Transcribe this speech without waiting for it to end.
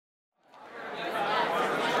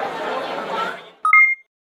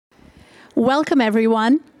Welcome,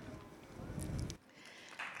 everyone.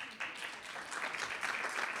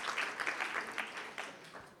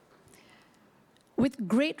 With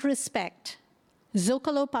great respect,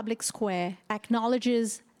 Zócalo Public Square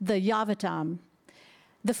acknowledges the Yavatam,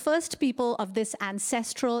 the first people of this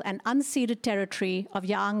ancestral and unceded territory of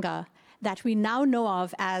Yaanga that we now know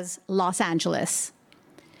of as Los Angeles.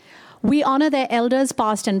 We honor their elders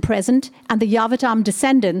past and present and the Yavatam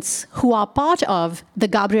descendants who are part of the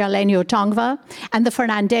Gabrieleño Tongva and the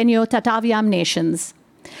Fernandeño Tataviam nations.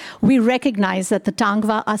 We recognize that the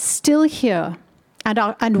Tongva are still here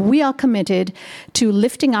and we are committed to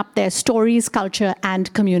lifting up their stories, culture,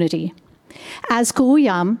 and community. As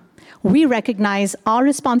Kuuyam, we recognize our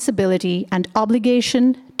responsibility and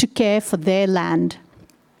obligation to care for their land.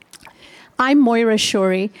 I'm Moira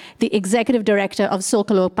Shuri, the Executive Director of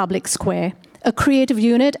Zócalo Public Square, a creative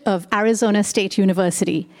unit of Arizona State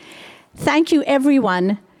University. Thank you,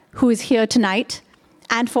 everyone who is here tonight,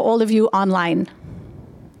 and for all of you online.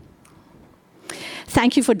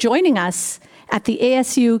 Thank you for joining us at the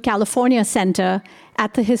ASU California Center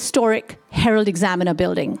at the historic Herald-Examiner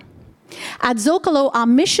building. At Zócalo, our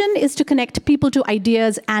mission is to connect people to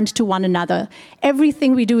ideas and to one another.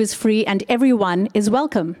 Everything we do is free and everyone is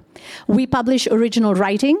welcome. We publish original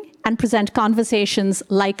writing and present conversations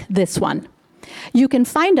like this one. You can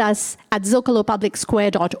find us at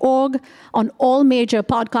zocalopublicsquare.org, on all major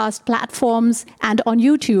podcast platforms, and on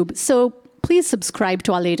YouTube, so please subscribe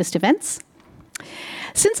to our latest events.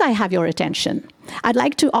 Since I have your attention, I'd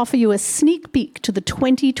like to offer you a sneak peek to the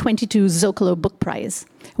 2022 Zócalo Book Prize,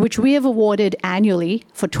 which we have awarded annually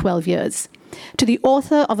for 12 years, to the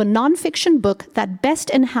author of a nonfiction book that best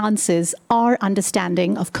enhances our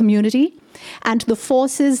understanding of community and the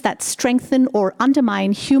forces that strengthen or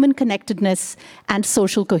undermine human connectedness and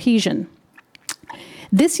social cohesion.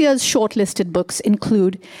 This year's shortlisted books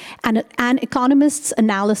include an economist's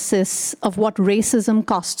analysis of what racism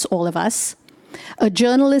costs all of us, a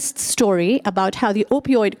journalist's story about how the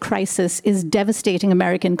opioid crisis is devastating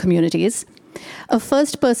American communities, a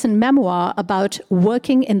first-person memoir about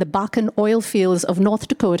working in the Bakken oil fields of North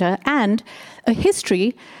Dakota, and a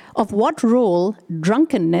history of what role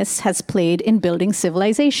drunkenness has played in building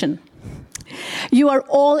civilization. You are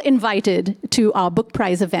all invited to our Book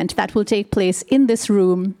Prize event that will take place in this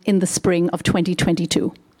room in the spring of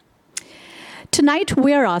 2022. Tonight,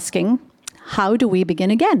 we're asking, how do we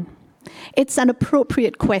begin again? It's an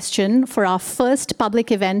appropriate question for our first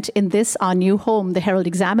public event in this, our new home, the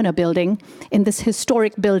Herald-Examiner building, in this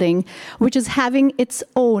historic building, which is having its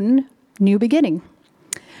own new beginning.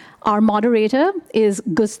 Our moderator is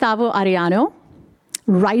Gustavo Arellano,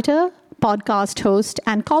 writer, podcast host,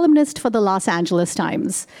 and columnist for the Los Angeles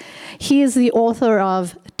Times. He is the author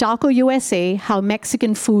of Taco USA, How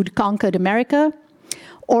Mexican Food Conquered America,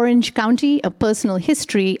 Orange County, A Personal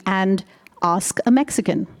History, and Ask a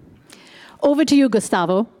Mexican. Over to you,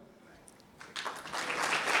 Gustavo.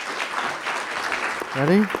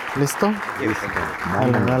 Ready? Listo?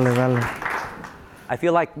 Dale. I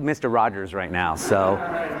feel like Mr. Rogers right now, so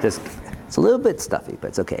just, it's a little bit stuffy, but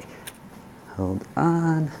it's okay. Hold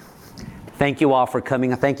on. Thank you all for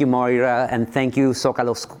coming. Thank you, Moira, and thank you,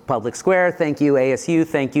 Zócalo Public Square. Thank you, ASU.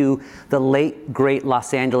 Thank you, the late, great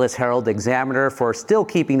Los Angeles Herald-Examiner, for still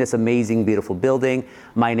keeping this amazing, beautiful building.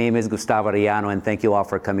 My name is Gustavo Arellano, and thank you all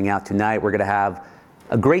for coming out tonight. We're going to have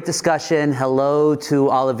a great discussion. Hello to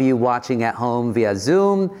all of you watching at home via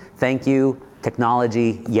Zoom. Thank you,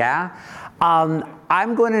 technology, yeah.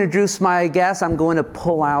 I'm going to introduce my guests. I'm going to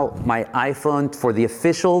pull out my iPhone for the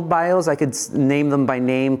official bios. I could name them by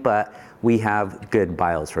name, but we have good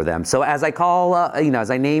bios for them. So as I call,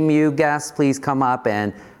 as I name you guests, please come up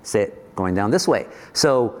and sit going down this way.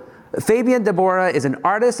 So Fabian Deborah is an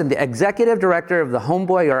artist and the executive director of the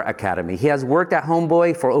Homeboy Art Academy. He has worked at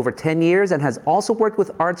Homeboy for over 10 years and has also worked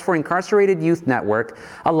with Arts for Incarcerated Youth Network,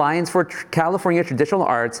 Alliance for California Traditional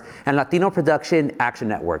Arts, and Latino Production Action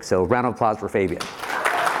Network. So round of applause for Fabian.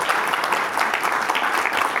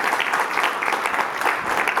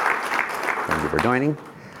 Thank you for joining.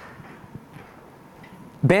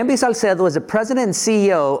 Bambi Salcedo is the president and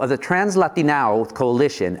CEO of the Trans Latinao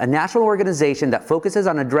Coalition, a national organization that focuses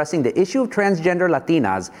on addressing the issue of transgender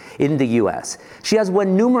Latinas in the U.S. She has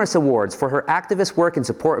won numerous awards for her activist work in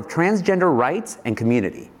support of transgender rights and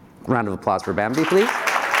community. Round of applause for Bambi, please.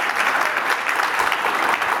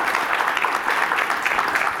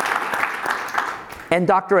 And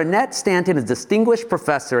Dr. Annette Stanton is Distinguished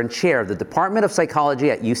Professor and Chair of the Department of Psychology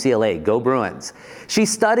at UCLA. Go Bruins. She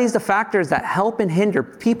studies the factors that help and hinder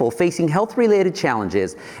people facing health-related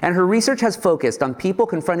challenges, and her research has focused on people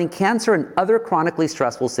confronting cancer and other chronically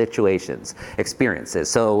stressful experiences.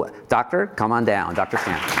 So, Doctor, come on down. Dr.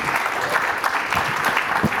 Stanton.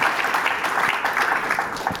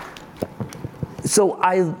 So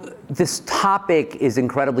this topic is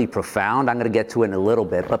incredibly profound. I'm going to get to it in a little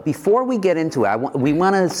bit, but before we get into it, we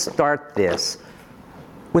want to start this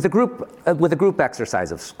with a group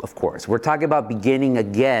exercise, of course. We're talking about beginning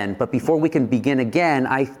again, but before we can begin again,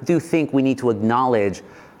 I do think we need to acknowledge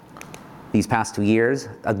these past 2 years,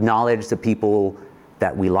 acknowledge the people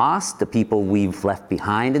that we lost, the people we've left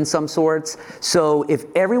behind in some sorts. So if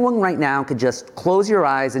everyone right now could just close your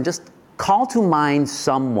eyes and just call to mind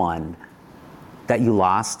someone that you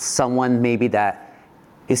lost, someone maybe that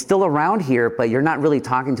is still around here, but you're not really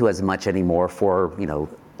talking to as much anymore for,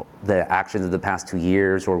 the actions of the past 2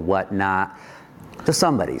 years or whatnot, to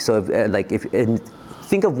somebody. So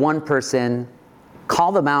think of one person,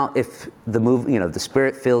 call them out if the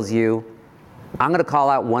spirit fills you. I'm going to call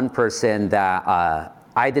out one person that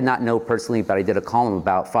I did not know personally, but I did a column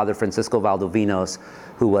about, Father Francisco Valdovinos,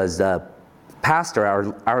 who was the pastor,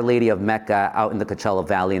 Our Lady of Mecca, out in the Coachella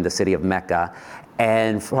Valley in the city of Mecca.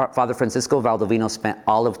 And Father Francisco Valdovinos spent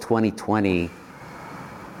all of 2020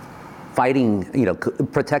 fighting,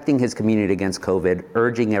 protecting his community against COVID,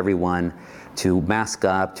 urging everyone to mask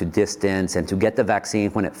up, to distance, and to get the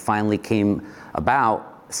vaccine when it finally came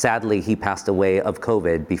about. Sadly, he passed away of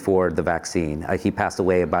COVID before the vaccine. He passed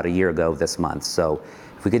away about a year ago this month. So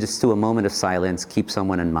if we could just do a moment of silence, keep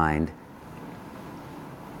someone in mind.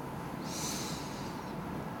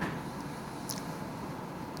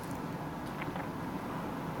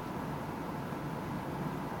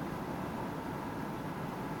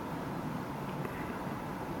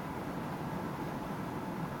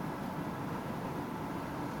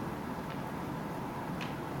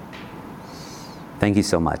 Thank you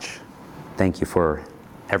so much. Thank you for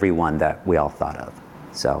everyone that we all thought of.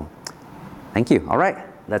 So, thank you. All right,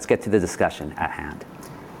 let's get to the discussion at hand.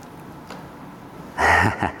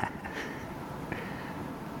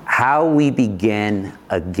 How we begin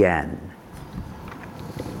again.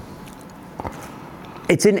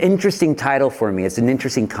 It's an interesting title for me. It's an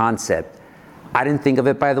interesting concept. I didn't think of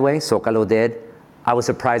it, by the way. Zócalo did. I was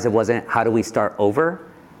surprised it wasn't how do we start over.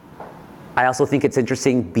 I also think it's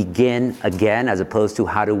interesting, begin again, as opposed to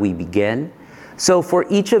how do we begin. So for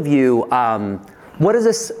each of you, what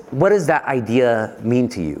does that idea mean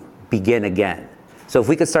to you? Begin again. So if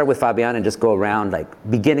we could start with Fabian and just go around,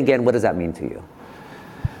 begin again, what does that mean to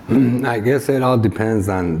you? I guess it all depends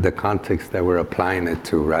on the context that we're applying it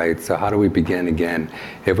to, right? So how do we begin again?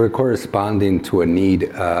 If we're corresponding to a need,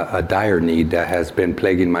 a dire need that has been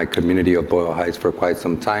plaguing my community of Boyle Heights for quite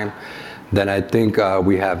some time, then I think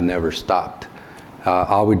we have never stopped.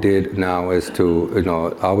 All we did is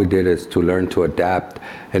to learn to adapt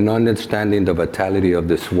and understanding the vitality of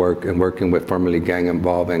this work and working with formerly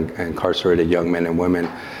gang-involved and incarcerated young men and women.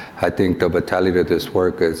 I think the vitality of this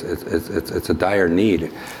work it's a dire need.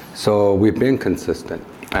 So we've been consistent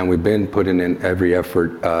and we've been putting in every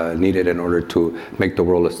effort needed in order to make the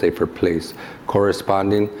world a safer place.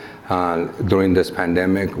 Corresponding during this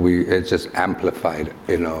pandemic, it just amplified,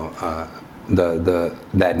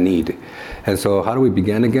 that need. And so how do we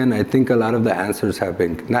begin again? I think a lot of the answers have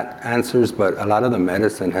been, not answers, but a lot of the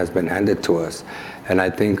medicine has been handed to us. And I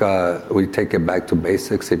think we take it back to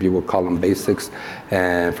basics, if you would call them basics.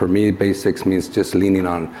 And for me, basics means just leaning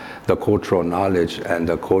on the cultural knowledge and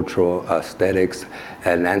the cultural aesthetics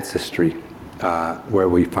and ancestry, where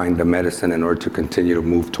we find the medicine in order to continue to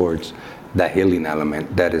move towards that healing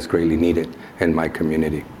element that is greatly needed in my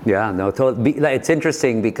community. Yeah, no, it's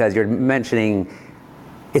interesting because you're mentioning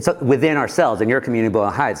it's within ourselves in your community, Boyle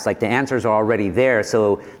Heights. The answers are already there,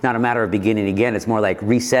 so not a matter of beginning again. It's more like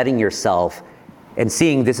resetting yourself and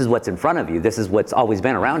seeing this is what's in front of you. This is what's always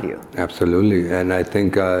been around you. Absolutely, and I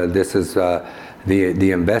think this is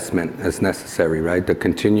the investment that's necessary, right? The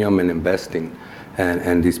continuum in investing.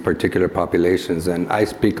 And these particular populations. And I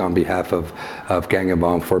speak on behalf of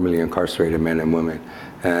gang-involved, formerly incarcerated men and women.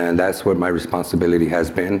 And that's what my responsibility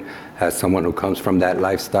has been as someone who comes from that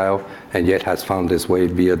lifestyle and yet has found this way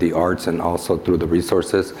via the arts and also through the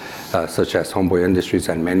resources such as Homeboy Industries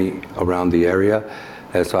and many around the area.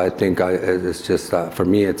 And so I think it's just, for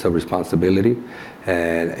me, it's a responsibility,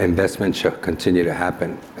 and investment should continue to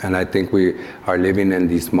happen. And I think we are living in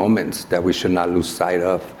these moments that we should not lose sight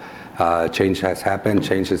of. Change has happened,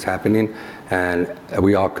 change is happening, and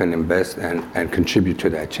we all can invest and contribute to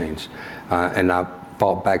that change and not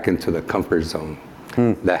fall back into the comfort zone.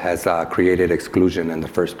 that has created exclusion in the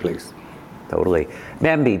first place. Totally.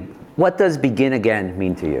 Bambi, what does begin again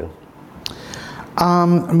mean to you?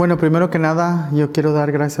 Bueno, primero que nada, yo quiero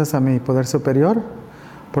dar gracias a mi poder superior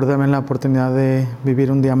por darme la oportunidad de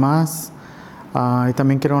vivir un día más. Y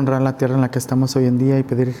también quiero honrar la tierra en la que estamos hoy en día y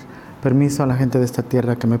pedir permiso a la gente de esta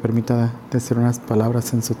tierra que me permita decir unas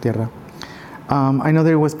palabras en su tierra. I know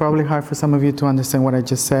that it was probably hard for some of you to understand what I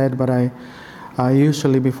just said, but I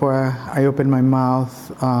usually, before I open my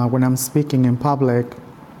mouth when I'm speaking in public,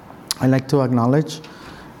 I like to acknowledge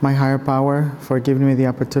my higher power for giving me the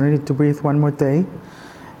opportunity to breathe one more day.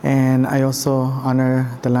 And I also honor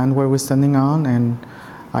the land where we're standing on, and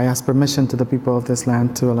I ask permission to the people of this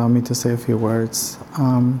land to allow me to say a few words.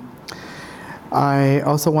 I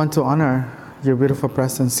also want to honor your beautiful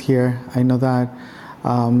presence here. I know that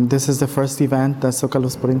this is the first event that Zócalo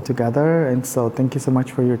is putting together, and so thank you so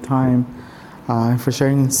much for your time and for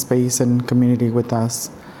sharing space and community with us.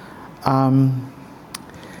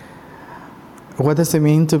 What does it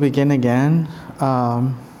mean to begin again?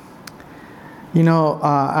 As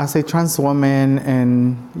a trans woman,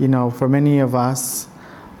 and for many of us,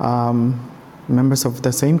 members of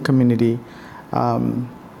the same community,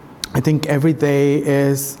 I think every day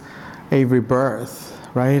is a rebirth,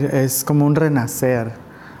 right? It's como un renacer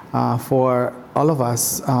for all of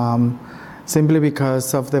us, simply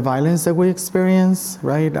because of the violence that we experience,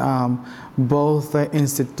 right? Both the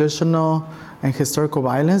institutional and historical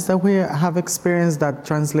violence that we have experienced that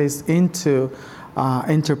translates into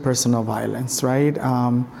interpersonal violence, right?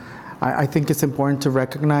 I think it's important to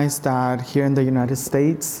recognize that here in the United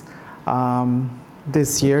States,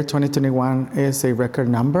 this year, 2021, is a record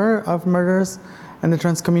number of murders in the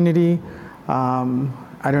trans community.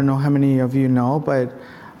 I don't know how many of you know, but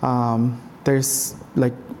there's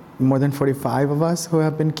like more than 45 of us who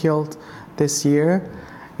have been killed this year.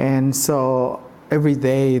 And so every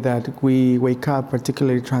day that we wake up,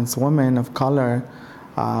 particularly trans women of color,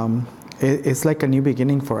 it's like a new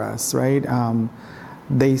beginning for us, right?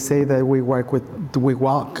 They say that we walk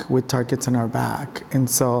with targets on our back. And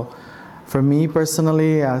so for me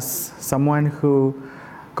personally, as someone who,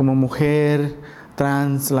 como mujer,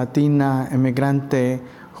 trans, Latina, emigrante,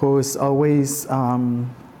 who is always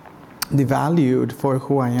devalued for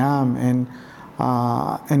who I am, and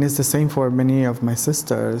it's the same for many of my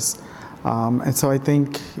sisters. And so I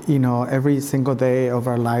think, every single day of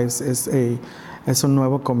our lives is un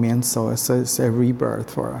nuevo comienzo, it's a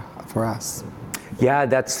rebirth for us. Yeah,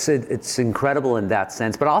 it's incredible in that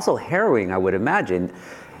sense, but also harrowing, I would imagine.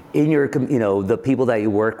 In your, the people that you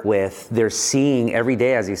work with, they're seeing every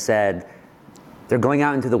day, as you said, they're going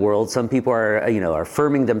out into the world. Some people are, are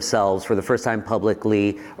affirming themselves for the first time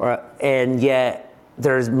publicly, and yet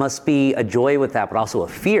there must be a joy with that, but also a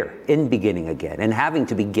fear in beginning again and having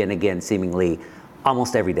to begin again, seemingly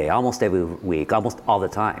almost every day, almost every week, almost all the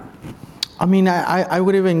time. I mean, I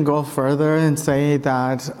would even go further and say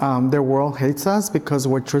that the world hates us because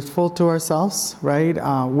we're truthful to ourselves, right?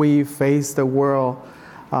 We face the world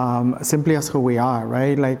simply as who we are,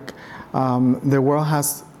 right? Like the world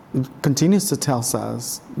continues to tell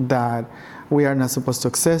us that we are not supposed to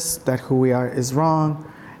exist, that who we are is wrong.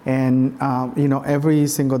 And, every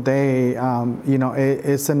single day,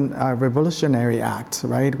 it's a revolutionary act,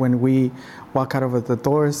 right? When we walk out of the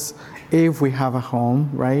doors, if we have a home,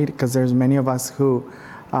 right? Because there's many of us who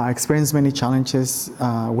experience many challenges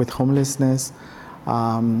with homelessness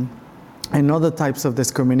and other types of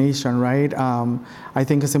discrimination, right? I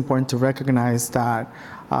think it's important to recognize that,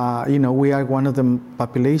 we are one of the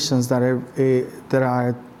populations that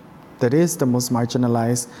is the most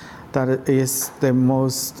marginalized, that is the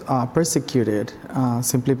most persecuted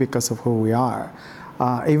simply because of who we are.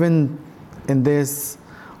 Even in this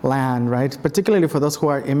land, right? Particularly for those who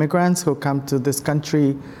are immigrants who come to this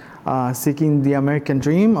country seeking the American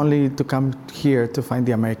dream, only to come here to find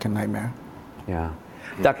the American nightmare. Yeah.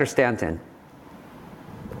 Dr. Stanton,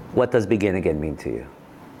 what does begin again mean to you?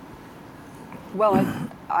 Well,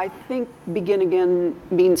 I think begin again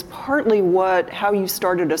means partly how you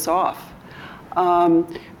started us off.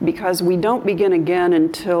 Because we don't begin again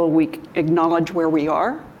until we acknowledge where we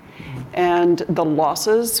are and the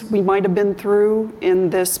losses we might have been through in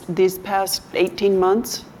these past 18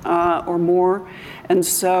 months or more. And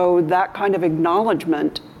so that kind of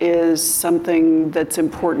acknowledgement is something that's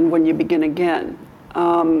important when you begin again.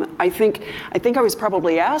 I think I was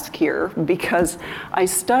probably asked here because I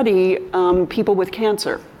study people with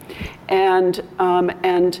cancer, and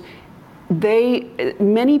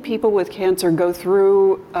many people with cancer go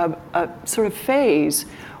through a sort of phase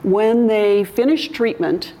when they finish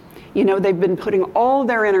treatment You know, they've been putting all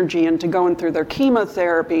their energy into going through their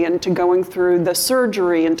chemotherapy, into going through the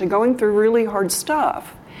surgery, into going through really hard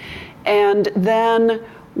stuff. And then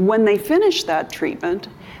when they finish that treatment,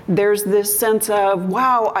 there's this sense of,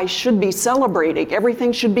 wow, I should be celebrating.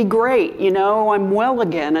 Everything should be great. You know, I'm well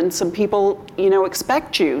again. And some people, you know,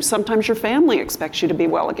 expect you. Sometimes your family expects you to be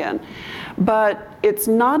well again. But it's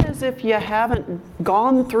not as if you haven't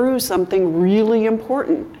gone through something really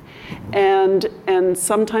important. And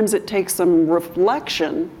sometimes it takes some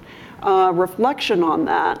reflection on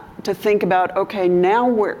that to think about, okay, now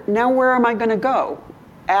where am I going to go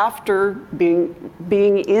after being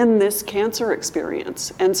in this cancer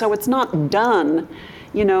experience? And so it's not done,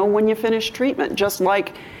 you know, when you finish treatment, just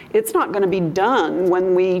like it's not going to be done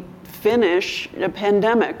when we finish a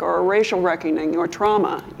pandemic or a racial reckoning or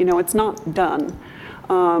trauma. You know, it's not done.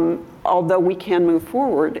 Although we can move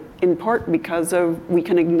forward in part because we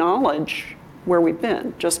can acknowledge where we've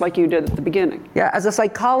been, just like you did at the beginning. Yeah, as a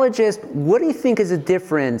psychologist, what do you think is the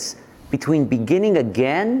difference between beginning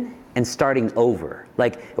again and starting over?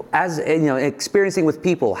 Like, as you know, experiencing with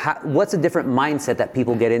people, what's a different mindset that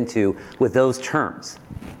people get into with those terms?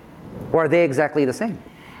 Or are they exactly the same?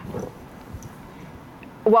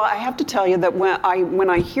 Well, I have to tell you that when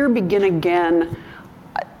I hear begin again,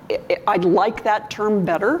 I like that term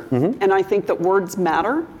better, and I think that words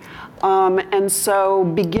matter. And so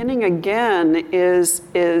beginning again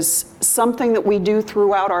is something that we do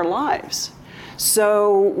throughout our lives.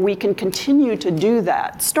 So we can continue to do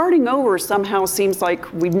that. Starting over somehow seems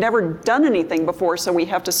like we've never done anything before, so we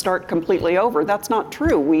have to start completely over. That's not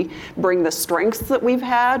true. We bring the strengths that we've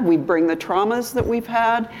had, we bring the traumas that we've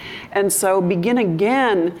had, and so begin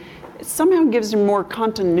again somehow gives you more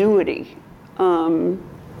continuity.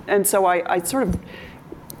 And so I sort of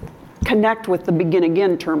connect with the begin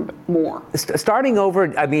again term more. Starting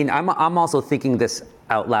over, I mean, I'm also thinking this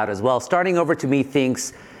out loud as well. Starting over to me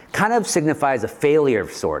kind of signifies a failure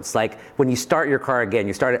of sorts. Like when you start your car again,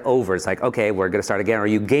 you start it over. It's like, okay, we're gonna start again. Or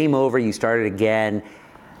you game over, you start it again.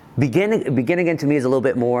 Begin again to me is a little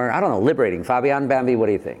bit more, I don't know, liberating. Fabian, Bambi, what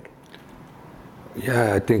do you think?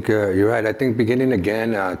 Yeah, I think you're right. I think beginning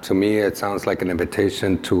again, to me, it sounds like an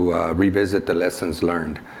invitation to revisit the lessons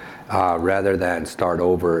learned. Rather than start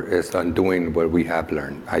over, is undoing what we have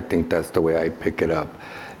learned. I think that's the way I pick it up.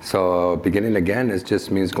 So beginning again, it just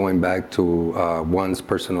means going back to one's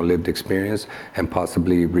personal lived experience and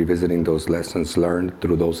possibly revisiting those lessons learned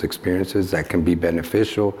through those experiences that can be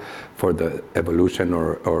beneficial for the evolution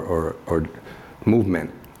or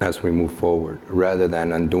movement as we move forward, rather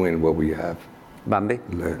than undoing what we have Bambi?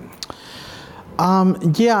 learned.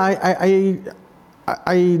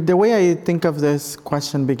 The way I think of this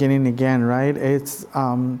question, beginning again, right? It's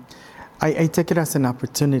I take it as an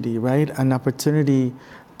opportunity, right? An opportunity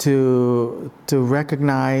to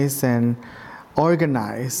recognize and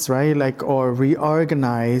organize, right? Like, or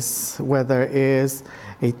reorganize, whether it's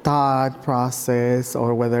a thought process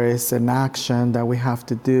or whether it's an action that we have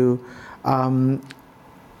to do.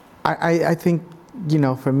 I think, you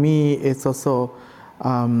know, for me, it's also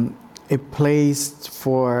a place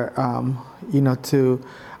for, you know, to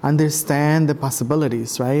understand the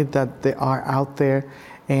possibilities, right, that they are out there,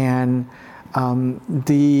 and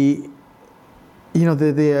the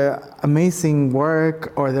amazing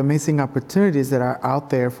work or the amazing opportunities that are out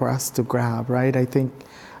there for us to grab, right? I think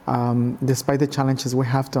despite the challenges, we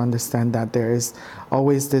have to understand that there is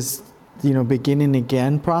always this, you know, beginning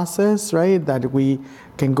again process, right, that we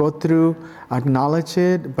can go through, acknowledge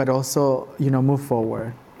it, but also, you know, move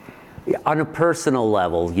forward. On a personal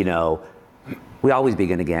level, you know, we always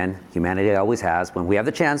begin again. Humanity always has. When we have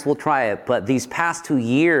the chance, we'll try it. But these past 2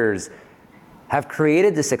 years have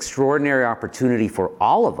created this extraordinary opportunity for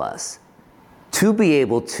all of us to be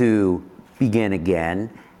able to begin again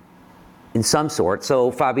in some sort. So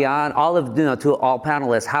Fabian, to all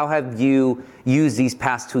panelists, how have you used these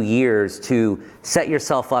past 2 years to set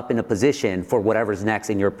yourself up in a position for whatever's next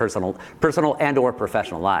in your personal and or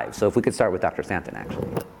professional lives? So if we could start with Dr. Stanton, actually.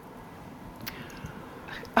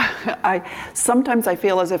 Sometimes I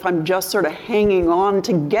feel as if I'm just sort of hanging on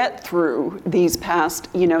to get through these past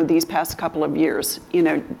couple of years, you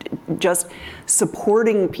know, just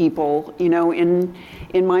supporting people, you know, in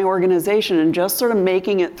my organization and just sort of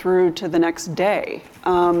making it through to the next day.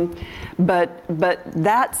 But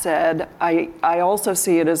that said, I also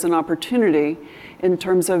see it as an opportunity in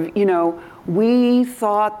terms of, you know, we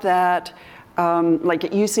thought that like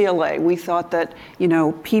at UCLA, we thought that, you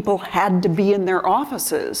know, people had to be in their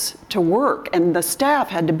offices to work, and the staff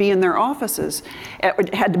had to be in their offices.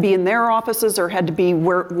 It had to be in their offices or had to be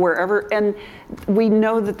wherever, and we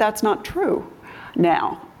know that that's not true.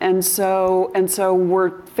 now. And so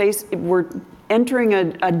we're entering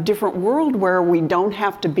a different world where we don't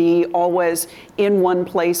have to be always in one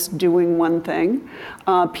place doing one thing.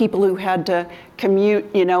 People who had to commute,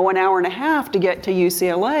 an hour and a half to get to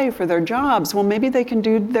UCLA for their jobs, well, maybe they can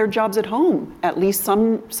do their jobs at home at least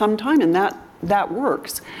some time, and that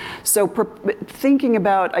works. So thinking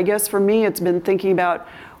about, I guess for me, it's been thinking about,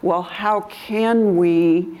 well, how can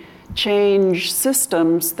we change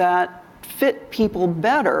systems that fit people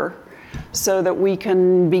better so that we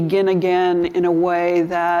can begin again in a way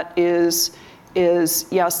that is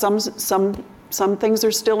some things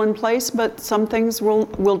are still in place, but some things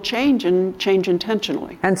will change and change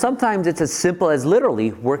intentionally. And sometimes it's as simple as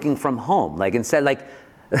literally working from home. Like instead,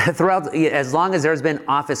 throughout, as long as there's been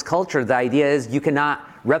office culture, the idea is you cannot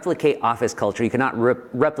replicate office culture. You cannot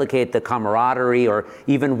replicate the camaraderie or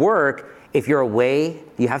even work. If you're away,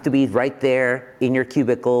 you have to be right there in your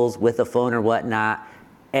cubicles with a phone or whatnot.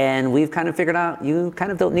 And we've kind of figured out you kind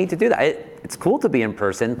of don't need to do that. It's cool to be in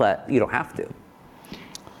person, but you don't have to.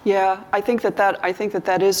 Yeah, I think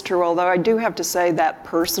that is true. Although I do have to say that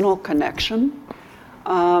personal connection,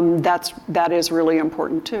 that is really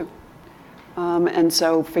important too. And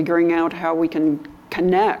so figuring out how we can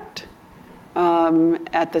connect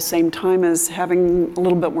at the same time as having a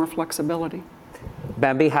little bit more flexibility.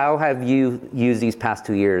 Bambi, how have you used these past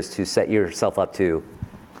 2 years to set yourself up to?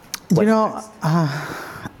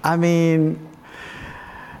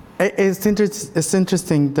 It's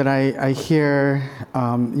interesting that I hear,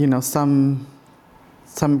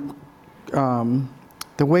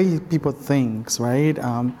 the way people think, right?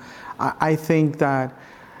 I think that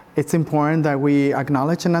it's important that we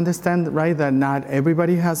acknowledge and understand, right, that not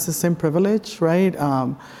everybody has the same privilege, right?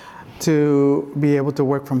 To be able to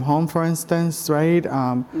work from home, for instance, right?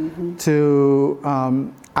 To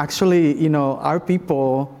actually, our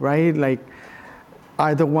people, right,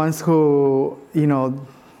 are the ones who,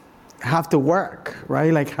 have to work,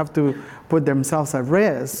 right? Have to put themselves at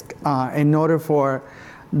risk in order for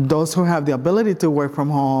those who have the ability to work from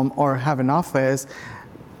home or have an office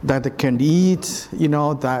that they can eat,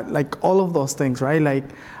 that all of those things, right?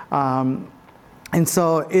 And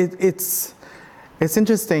so it's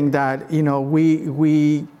interesting that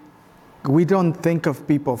we don't think of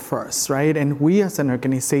people first, right? And we as an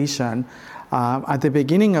organization, at the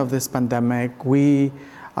beginning of this pandemic, we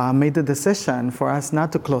made the decision for us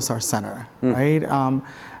not to close our center, right?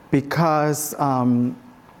 Because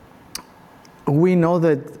we know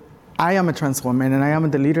that I am a trans woman and I am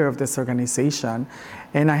the leader of this organization,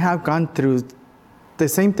 and I have gone through the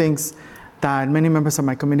same things that many members of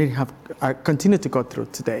my community have continued to go through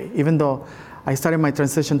today, even though I started my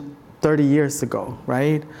transition 30 years ago,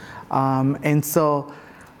 right? And so,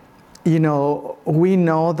 we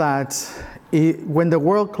know that when the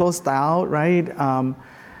world closed out, right,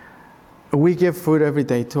 we give food every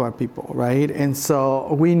day to our people, right? And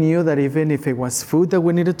so we knew that even if it was food that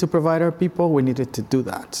we needed to provide our people, we needed to do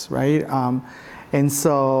that, right? And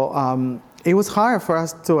so it was hard for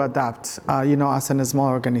us to adapt, as in a small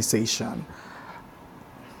organization.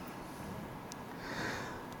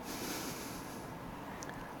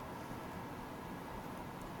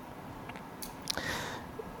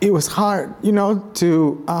 It was hard,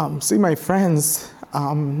 to see my friends,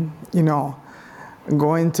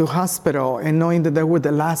 going to hospital and knowing that they were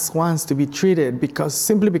the last ones to be treated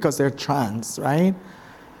simply because they're trans, right?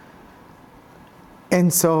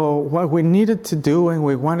 And so what we needed to do and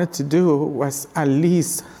we wanted to do was at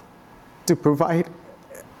least to provide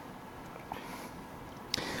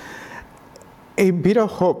a bit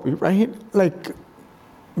of hope, right?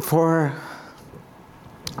 For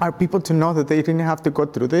our people to know that they didn't have to go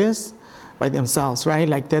through this by themselves,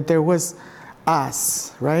 right? That there was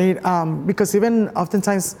us, right? Because even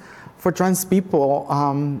oftentimes for trans people,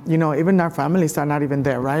 even our families are not even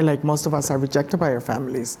there, right? Most of us are rejected by our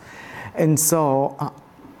families. And so,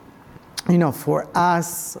 for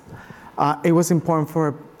us, it was important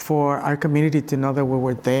for our community to know that we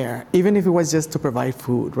were there, even if it was just to provide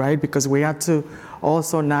food, right? Because we had to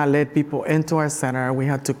also not let people into our center. We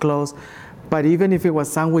had to close. But even if it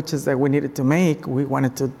was sandwiches that we needed to make, we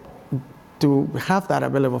wanted to have that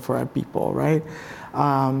available for our people, right?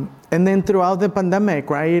 And then throughout the pandemic,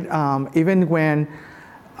 right, even when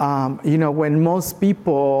most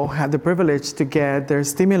people had the privilege to get their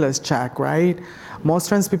stimulus check, right, most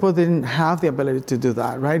trans people didn't have the ability to do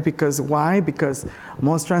that, right? Because why? Because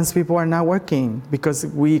most trans people are not working, because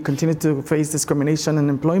we continue to face discrimination in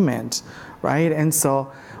employment, right? And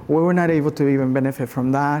so we were not able to even benefit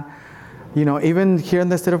from that. Even here in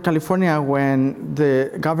the state of California, when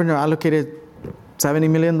the governor allocated $70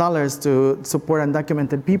 million to support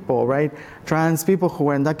undocumented people, right? Trans people who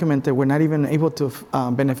were undocumented were not even able to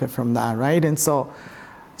benefit from that, right? And so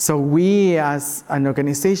we as an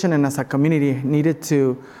organization and as a community needed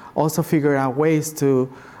to also figure out ways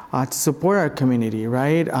to support our community,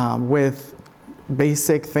 right? With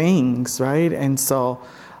basic things, right? And so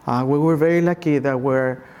we were very lucky that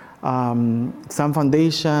we're some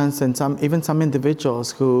foundations and even some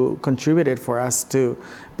individuals who contributed for us to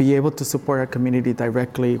be able to support our community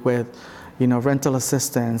directly with, rental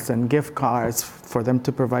assistance and gift cards for them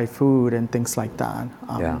to provide food and things like that.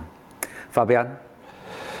 Yeah. Fabian?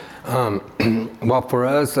 Well, for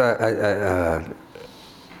us,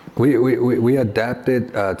 we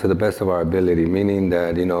adapted to the best of our ability, meaning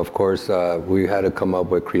that, of course, we had to come up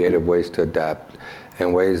with creative ways to adapt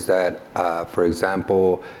in ways that, for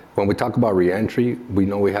example, when we talk about reentry, we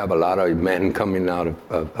know we have a lot of men coming out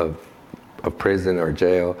of prison or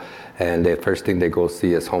jail, and the first thing they go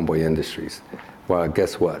see is Homeboy Industries. Well,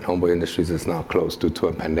 guess what? Homeboy Industries is now closed due to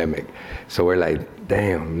a pandemic. So we're like,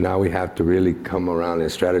 damn, now we have to really come around and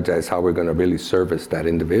strategize how we're going to really service that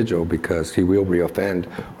individual, because he will reoffend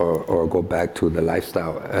or go back to the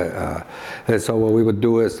lifestyle. And so what we would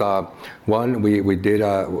do is, one,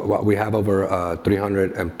 we have over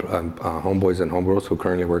 300 homeboys and homegirls who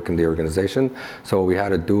currently work in the organization. So what we had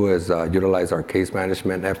to do is utilize our case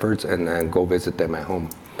management efforts and then go visit them at home,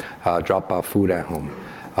 drop off food at home.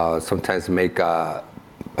 Sometimes make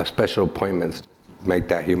special appointments, make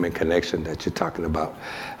that human connection that you're talking about.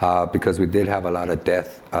 Because we did have a lot of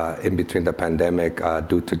death in between the pandemic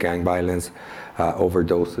due to gang violence,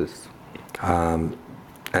 overdoses,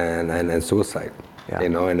 and suicide. Yeah.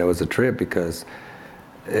 And it was a trip because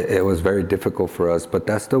it was very difficult for us, but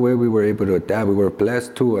that's the way we were able to adapt. We were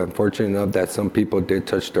blessed too, and fortunate enough that some people did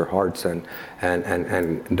touch their hearts and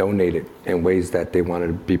donated in ways that they wanted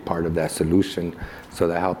to be part of that solution. So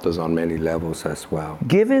that helped us on many levels as well.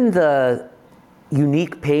 Given the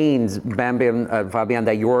unique pains, Fabian,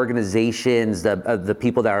 that your organizations, the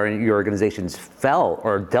people that are in your organizations felt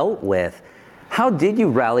or dealt with, how did you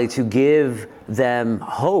rally to give them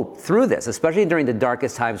hope through this, especially during the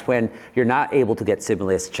darkest times when you're not able to get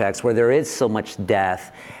stimulus checks, where there is so much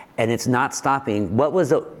death and it's not stopping? What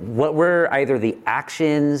were either the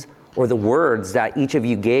actions or the words that each of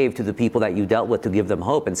you gave to the people that you dealt with to give them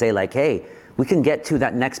hope and say, like, hey, we can get to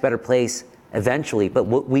that next better place eventually, but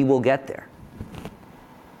we will get there?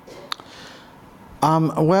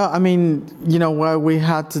 Well, I mean, what we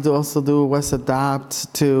had to also do was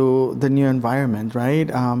adapt to the new environment, right?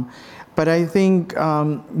 But I think,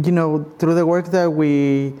 through the work that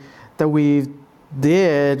we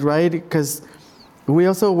did, right? Because we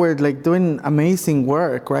also were like doing amazing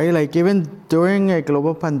work, right? Like even during a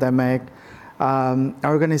global pandemic, our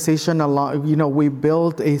organization, we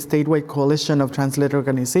built a statewide coalition of trans-led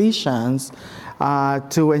organizations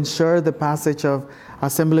to ensure the passage of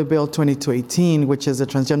Assembly Bill 2218, which is a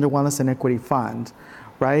Transgender Wellness and Equity Fund,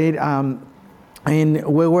 right? And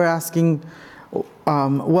we were asking, we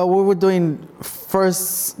were doing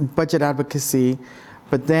first budget advocacy,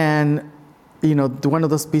 but then, one of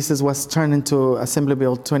those pieces was turned into Assembly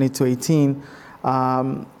Bill 2218,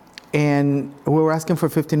 and we were asking for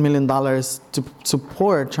 $15 million to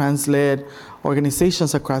support trans-led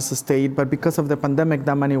organizations across the state, but because of the pandemic,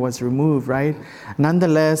 that money was removed, right?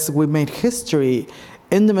 Nonetheless, we made history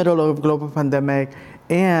in the middle of a global pandemic,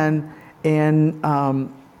 and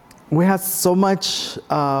we had so much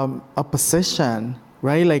opposition,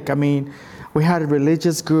 right? Like, I mean, we had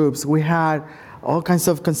religious groups, we had all kinds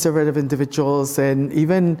of conservative individuals, and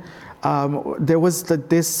even there was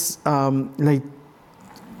this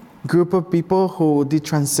group of people who did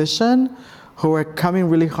transition, who were coming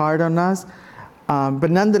really hard on us.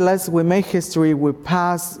 But nonetheless, we made history. We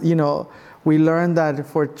passed, we learned that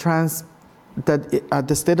for at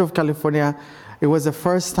the state of California, it was the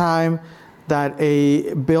first time that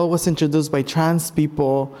a bill was introduced by trans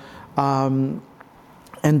people. And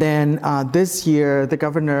then this year, the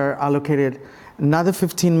governor allocated another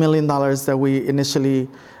 $15 million that we initially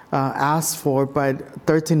asked for, but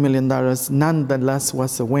 $13 million nonetheless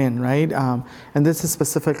was a win, right? And this is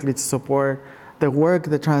specifically to support the work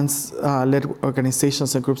the trans-led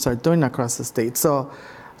organizations and groups are doing across the state. So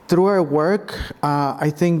through our work, I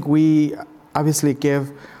think we obviously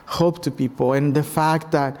give hope to people, and the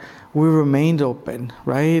fact that we remained open,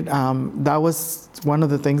 right? That was one of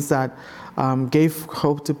the things that gave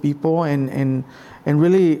hope to people, and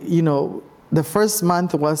really, the first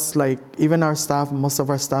month was like, even our staff, most of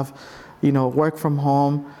our staff, work from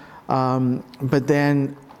home, but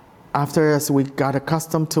then after as we got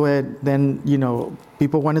accustomed to it, then, you know,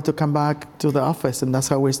 people wanted to come back to the office, and that's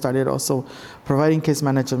how we started also providing case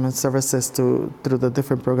management services through the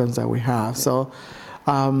different programs that we have. So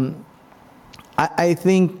I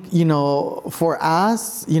think, you know, for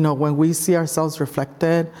us, you know, when we see ourselves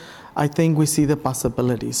reflected, I think we see the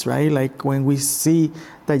possibilities, right? Like when we see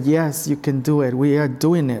that, yes, you can do it, we are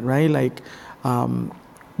doing it, right? Like,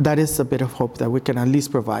 that is a bit of hope that we can at least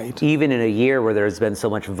provide. Even in a year where there's been so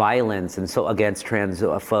much violence and so against trans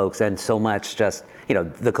folks, and so much just, you know,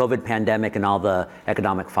 the COVID pandemic and all the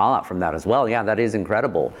economic fallout from that as well. Yeah, that is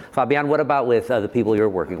incredible. Fabian, what about with the people you're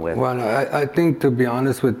working with? Well, I think, to be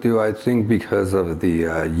honest with you, I think because of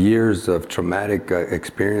the years of traumatic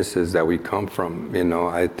experiences that we come from, you know,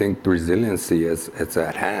 I think resiliency it's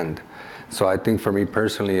at hand. So I think for me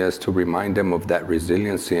personally is to remind them of that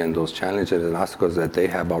resiliency and those challenges and obstacles that they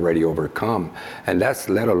have already overcome. And that's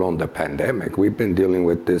let alone the pandemic. We've been dealing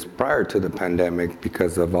with this prior to the pandemic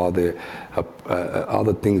because of all the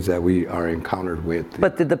things that we are encountered with.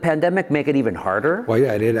 But did the pandemic make it even harder? Well,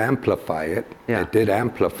 yeah, it did amplify it. Yeah. It did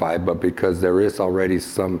amplify, but because there is already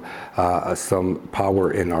some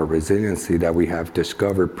power in our resiliency that we have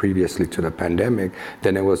discovered previously to the pandemic,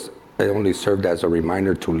 then it only served as a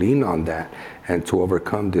reminder to lean on that and to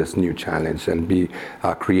overcome this new challenge and be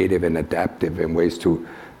creative and adaptive in ways to,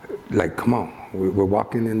 like, come on, we're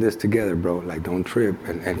walking in this together, bro. Like, don't trip,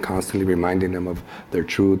 and constantly reminding them of their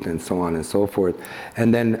truth and so on and so forth.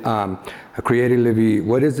 And then creatively,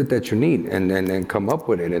 what is it that you need? And then come up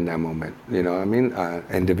with it in that moment. You know what I mean?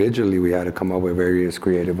 Individually, we had to come up with various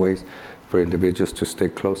creative ways for individuals to stay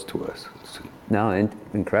close to us. No,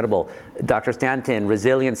 incredible. Dr. Stanton,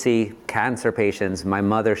 resiliency, cancer patients. My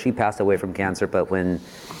mother, she passed away from cancer, but when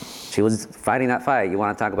she was fighting that fight, you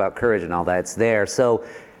want to talk about courage and all that, it's there. So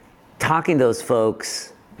talking to those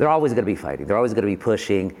folks, they're always going to be fighting. They're always going to be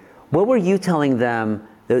pushing. What were you telling them,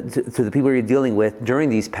 to the people you're dealing with during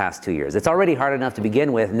these past 2 years? It's already hard enough to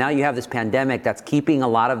begin with. Now you have this pandemic that's keeping a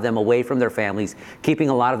lot of them away from their families, keeping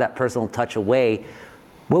a lot of that personal touch away.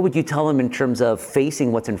 What would you tell them in terms of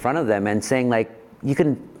facing what's in front of them and saying, like, you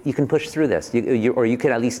can push through this, or you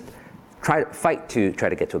can at least fight to try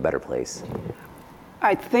to get to a better place?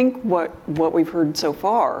 I think what we've heard so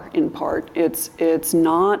far, in part, it's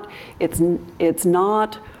not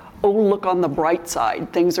oh, look on the bright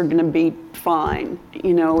side, things are going to be fine.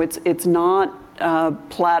 You know, it's not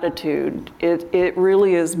platitude. It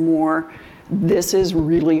really is more, this is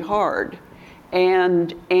really hard.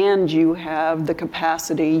 And you have the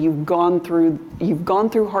capacity. You've gone through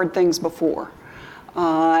hard things before,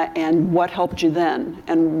 and what helped you then,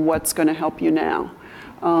 and what's going to help you now.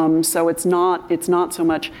 So it's not so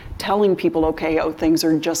much telling people, okay, oh, things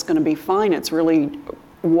are just going to be fine. It's really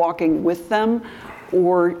walking with them,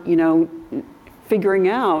 or, you know, figuring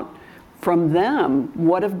out from them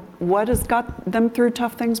what has got them through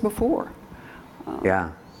tough things before.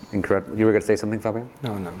 Yeah. Incredible. You were going to say something, Fabian?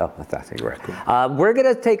 No. Oh, I thought you were. We're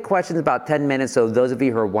going to take questions about 10 minutes. So those of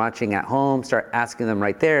you who are watching at home, start asking them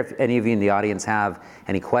right there. If any of you in the audience have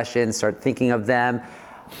any questions, start thinking of them.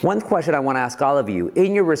 One question I want to ask all of you,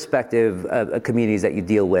 in your respective communities that you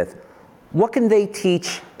deal with, what can they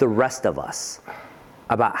teach the rest of us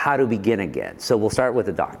about how to begin again? So we'll start with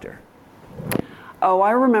the doctor. Oh,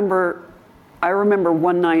 I remember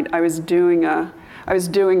one night I was doing a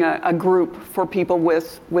group for people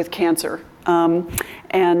with cancer, and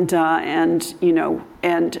you know,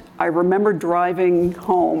 and I remember driving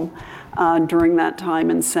home during that time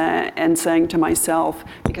and saying to myself,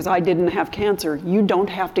 because I didn't have cancer, you don't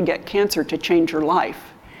have to get cancer to change your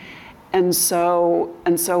life. And so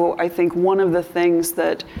I think one of the things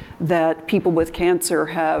that people with cancer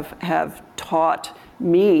have taught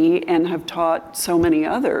me and have taught so many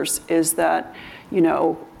others is that, you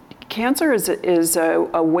know, cancer is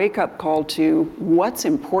a wake-up call to what's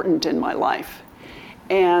important in my life.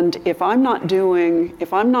 And if I'm not doing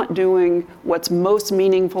what's most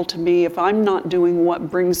meaningful to me, if I'm not doing what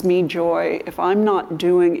brings me joy, if I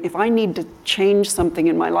need to change something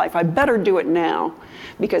in my life, I better do it now,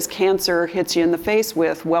 because cancer hits you in the face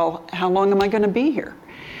with, well, how long am I going to be here?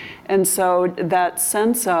 And so that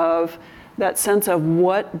sense of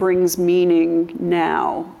what brings meaning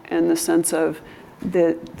now, and the sense of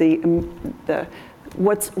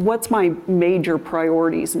what's my major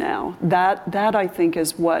priorities now, that I think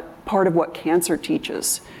is part of what cancer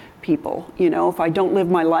teaches people. You know, if I don't live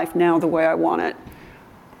my life now the way I want it,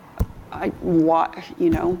 I'm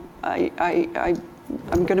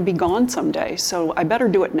going to be gone someday, so I better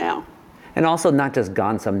do it now. And also not just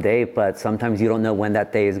gone someday, but sometimes you don't know when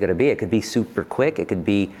that day is going to be. It could be super quick. It could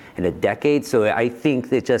be in a decade. So I think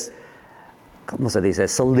that just como se dice,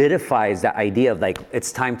 solidifies that idea of like,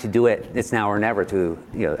 it's time to do it, it's now or never to,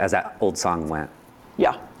 as that old song went.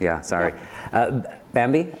 Yeah. Yeah, sorry.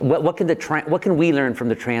 Bambi, what can we learn from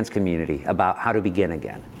the trans community about how to begin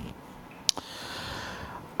again?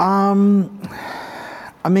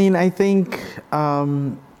 I mean, I think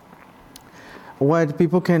what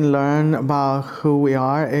people can learn about who we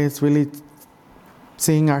are is really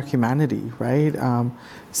seeing our humanity, right?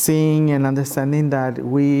 Seeing and understanding that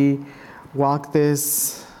we walk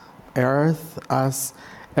this earth as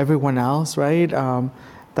everyone else, right?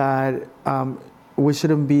 That we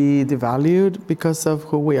shouldn't be devalued because of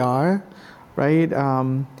who we are, right?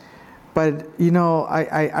 But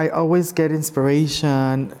I always get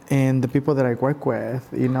inspiration in the people that I work with.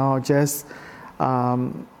 Just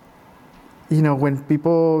when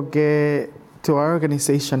people get to our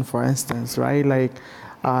organization, for instance, right? Like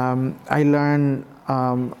I learned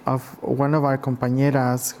of one of our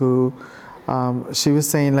compañeras who she was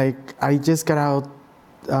saying, like, I just got out.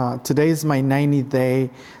 Today is my 90th day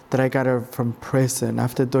that I got out from prison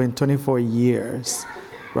after doing 24 years,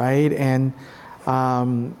 right? And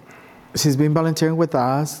she's been volunteering with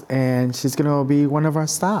us, and she's going to be one of our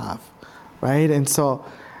staff, right? And so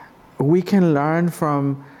we can learn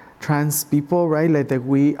from trans people, right? Like that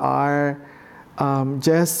we are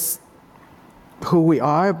just who we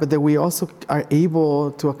are, but that we also are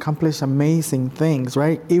able to accomplish amazing things,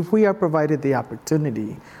 right? If we are provided the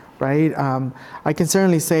opportunity, right? I can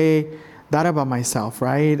certainly say that about myself,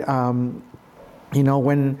 right?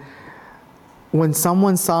 When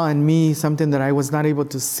someone saw in me something that I was not able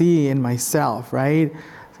to see in myself, right?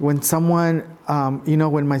 When someone,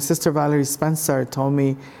 when my sister Valerie Spencer told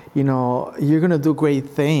me, you're gonna do great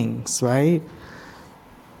things, right?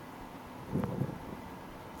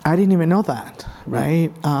 I didn't even know that,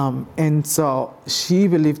 right? And so she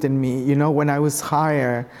believed in me. When I was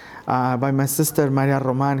hired by my sister Maria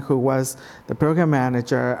Roman, who was the program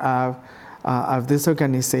manager of this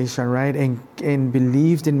organization, right? And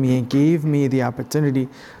believed in me and gave me the opportunity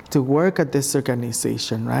to work at this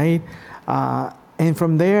organization, right? And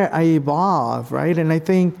from there I evolved, right? And I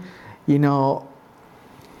think,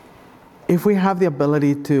 if we have the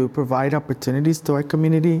ability to provide opportunities to our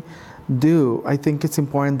community, I think it's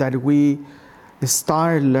important that we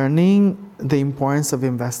start learning the importance of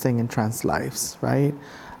investing in trans lives, right?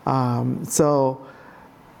 So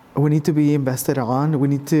we need to be invested on. We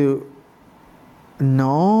need to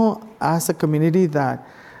know as a community that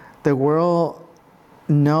the world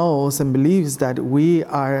knows and believes that we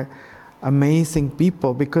are amazing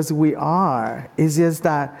people, because we are. It's just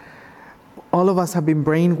that all of us have been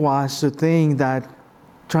brainwashed to think that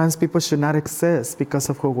trans people should not exist because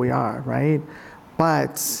of who we are, right?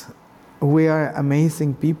 But we are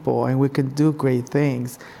amazing people and we can do great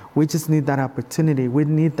things. We just need that opportunity. We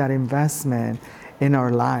need that investment in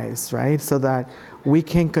our lives, right? So that we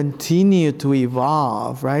can continue to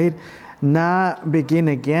evolve, right? Not begin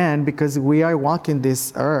again because we are walking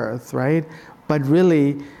this earth, right? But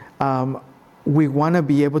really, we want to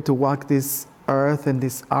be able to walk this earth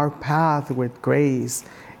and our path with grace.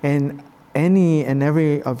 And any and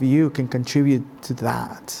every of you can contribute to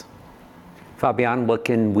that. Fabian, what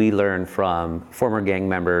can we learn from former gang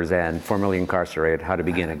members and formerly incarcerated, how to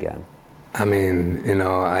begin again? I mean,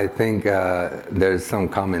 I think there's some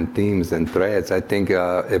common themes and threads. I think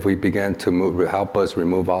if we begin to help us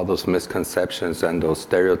remove all those misconceptions and those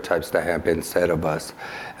stereotypes that have been said of us,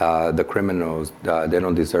 the criminals, they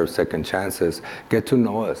don't deserve second chances. Get to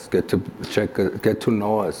know us, get to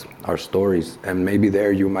know us, our stories, and maybe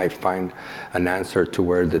there you might find an answer to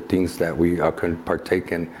where the things that we can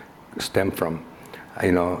partake in stem from.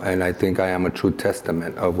 And I think I am a true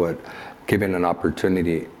testament of what given an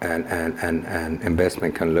opportunity and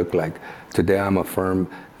investment can look like. Today I'm a firm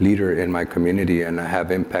leader in my community and I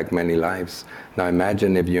have impacted many lives. Now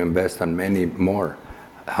imagine if you invest on many more,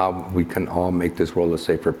 how we can all make this world a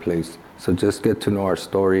safer place. So just get to know our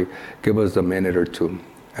story, give us a minute or two,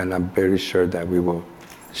 and I'm very sure that we will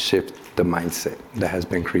shift the mindset that has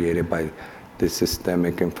been created by the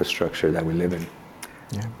systemic infrastructure that we live in.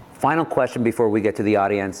 Yeah. Final question before we get to the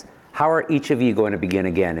audience. How are each of you going to begin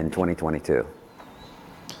again in 2022?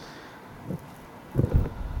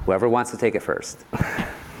 Whoever wants to take it first.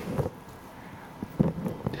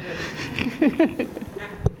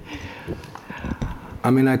 I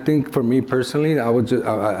mean, I think for me personally, I would just,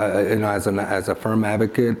 as a firm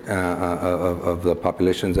advocate of the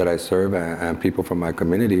populations that I serve and people from my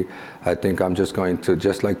community, I think I'm just going to,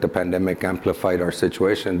 just like the pandemic amplified our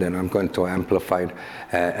situation, then I'm going to amplify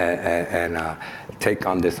and take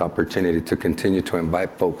on this opportunity to continue to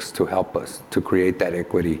invite folks to help us to create that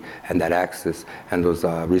equity and that access and those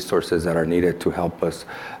resources that are needed to help us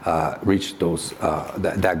reach those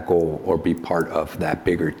that goal or be part of that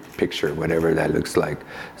bigger picture, whatever that looks like.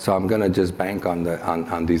 So I'm going to just bank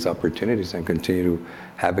on these opportunities and continue to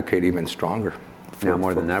advocate even stronger. Now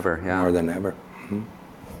more than ever, yeah. More than ever. Mm-hmm.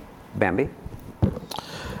 Bambi?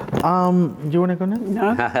 You want to go next?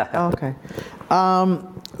 No? Oh, okay.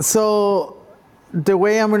 So the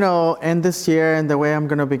way I'm going to end this year and the way I'm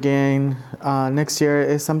going to begin next year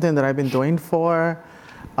is something that I've been doing for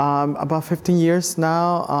about 15 years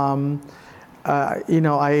now.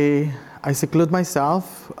 I seclude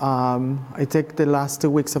myself. I take the last 2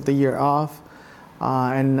 weeks of the year off,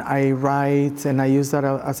 and I write, and I use that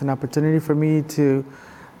as an opportunity for me to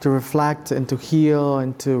reflect and to heal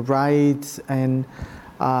and to write and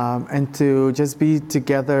to just be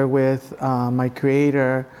together with my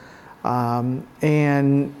Creator. I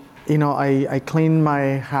clean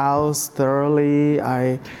my house thoroughly.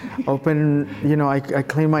 I open, I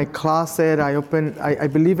clean my closet. I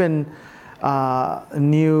believe in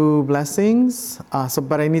new blessings.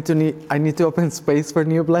 But I need to open space for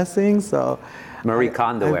new blessings. So Marie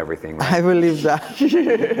Kondo everything, right? I believe that.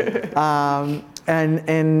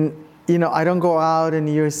 I don't go out on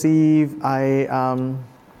New Year's Eve. I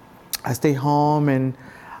stay home and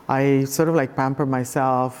I sort of like pamper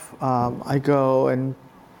myself. I go and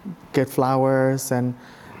get flowers and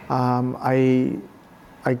I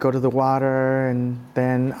go to the water and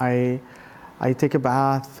then I take a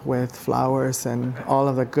bath with flowers and all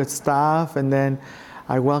of the good stuff, and then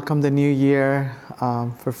I welcome the new year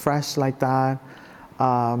for fresh like that.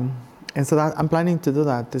 And so that I'm planning to do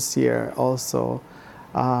that this year also.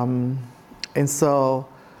 I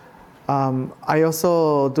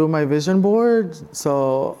also do my vision board.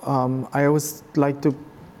 So I always like to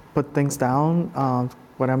put things down,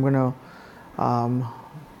 what I'm gonna.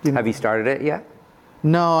 Have you started it yet?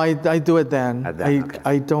 No, I do it then. Okay.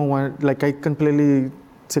 I don't want, I completely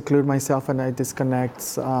seclude myself and I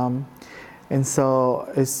disconnect. And so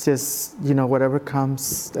it's just, whatever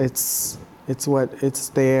comes, it's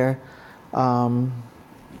there.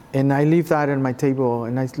 And I leave that on my table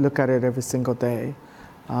and I look at it every single day.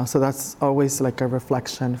 So that's always like a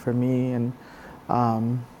reflection for me and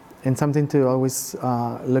something to always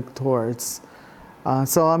look towards.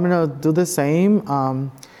 So I'm gonna do the same.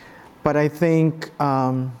 But I think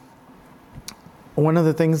one of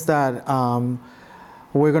the things that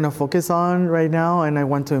we're going to focus on right now, and I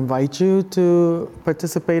want to invite you to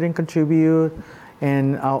participate and contribute,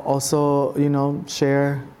 and I'll also,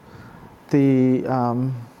 share the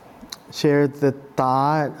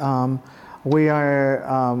thought.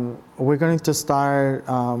 We're going to start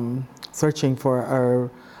searching for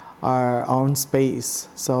our own space.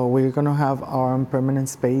 So we're going to have our own permanent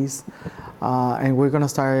space. And we're going to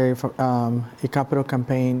start a capital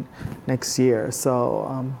campaign next year.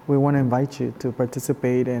 So we want to invite you to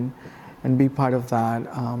participate and be part of that.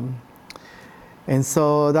 And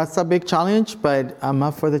so that's a big challenge, but I'm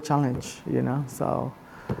up for the challenge, So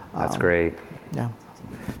that's great. Yeah.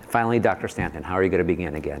 Finally, Dr. Stanton, how are you going to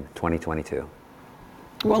begin again, 2022?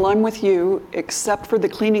 Well, I'm with you, except for the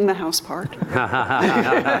cleaning the house part.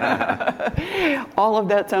 All of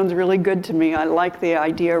that sounds really good to me. I like the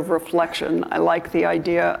idea of reflection. I like the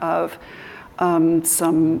idea of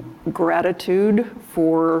some gratitude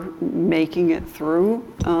for making it through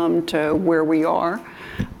to where we are,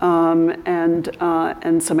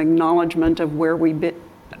 and some acknowledgement of where we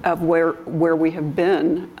have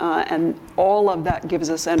been, and all of that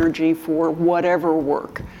gives us energy for whatever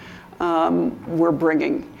work we're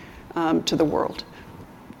bringing to the world.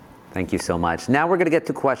 Thank you so much. Now we're going to get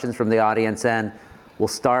to questions from the audience, and we'll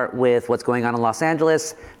start with what's going on in Los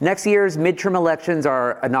Angeles. Next year's midterm elections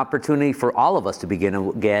are an opportunity for all of us to begin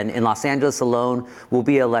again. In Los Angeles alone, we'll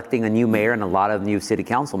be electing a new mayor and a lot of new city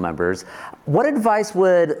council members. What advice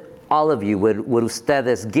would all of you, would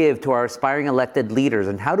ustedes give to our aspiring elected leaders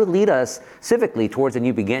and how to lead us civically towards a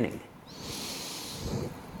new beginning?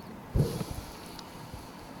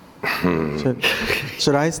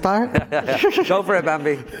 Should I start? Go for it,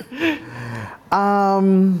 Bambi.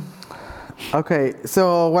 Okay,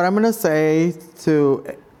 so what I'm going to say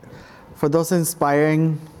for those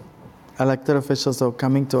inspiring elected officials who are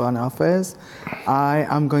coming to an office, I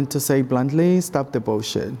am going to say bluntly, stop the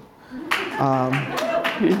bullshit.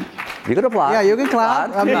 You can applaud. Yeah, you can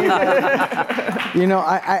clap. I mean,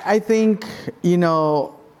 I think,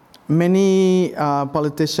 many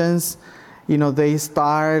politicians, they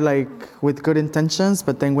start like with good intentions,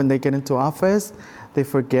 but then when they get into office, they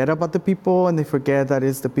forget about the people, and they forget that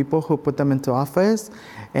it's the people who put them into office.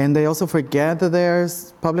 And they also forget that they're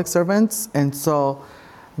public servants. And so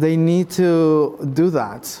they need to do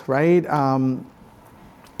that, right?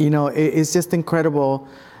 It's just incredible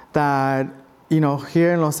that,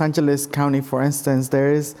 here in Los Angeles County, for instance,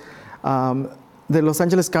 there is, the Los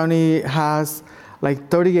Angeles County has like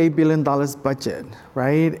 $38 billion budget,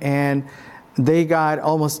 right? And they got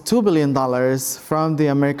almost $2 billion from the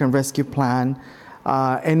American Rescue Plan.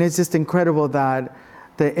 And it's just incredible that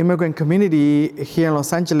the immigrant community here in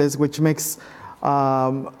Los Angeles, which makes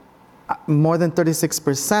more than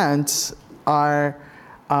 36%, are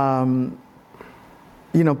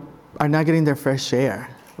not getting their fair share,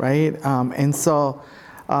 right? And so,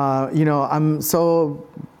 I'm so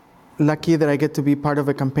lucky that I get to be part of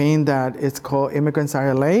a campaign that is called Immigrants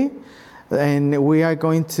Are LA, and we are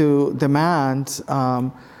going to demand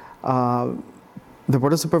the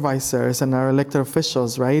Board of Supervisors and our elected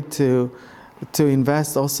officials, right, to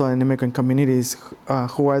invest also in immigrant communities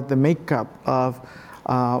who are the makeup of,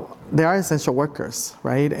 they are essential workers,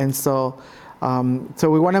 right? And so, so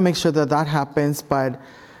we want to make sure that that happens, but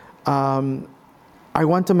I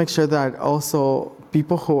want to make sure that also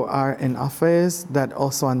people who are in office that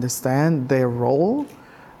also understand their role,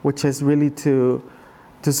 which is really to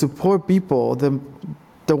support people,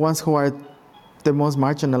 the ones who are the most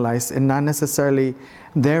marginalized, and not necessarily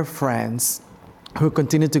their friends who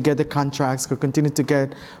continue to get the contracts, who continue to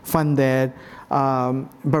get funded,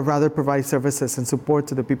 but rather provide services and support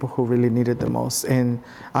to the people who really need it the most. And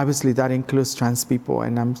obviously that includes trans people,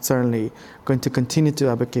 and I'm certainly going to continue to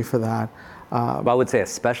advocate for that. Well, I would say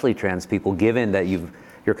especially trans people, given that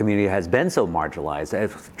your community has been so marginalized.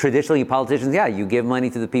 Traditionally, politicians, you give money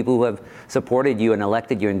to the people who have supported you and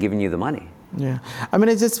elected you and given you the money. Yeah. I mean,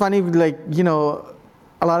 it's just funny, like,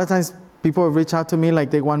 a lot of times people reach out to me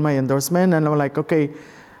like they want my endorsement, and I'm like, okay,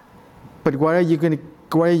 but what are you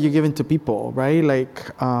giving to people, right?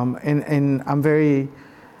 Like, and I'm very,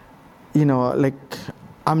 like,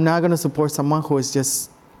 I'm not going to support someone who is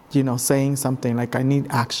just, saying something. Like, I need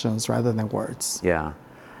actions rather than words. Yeah.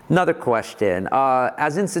 Another question.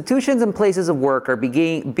 As institutions and places of work are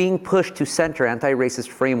being pushed to center anti-racist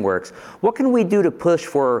frameworks, what can we do to push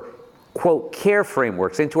for, quote, care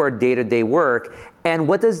frameworks into our day-to-day work? And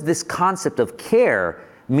what does this concept of care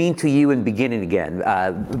mean to you in beginning again?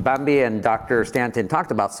 Bambi and Dr. Stanton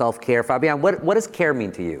talked about self-care. Fabian, what does care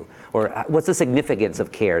mean to you? Or what's the significance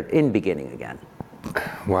of care in beginning again?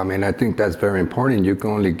 Well, I mean, I think that's very important. You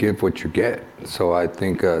can only give what you get. So I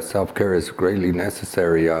think self-care is greatly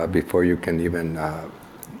necessary before you can even,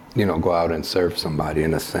 go out and serve somebody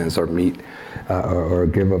in a sense, or meet or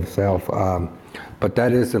give of self. But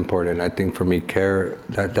that is important. I think for me, care,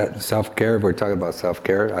 that self-care, if we're talking about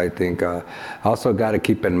self-care, I think also got to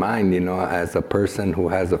keep in mind, as a person who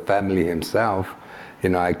has a family himself,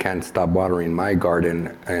 I can't stop watering my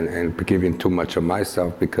garden and giving too much of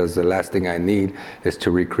myself, because the last thing I need is to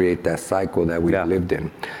recreate that cycle that we've lived in.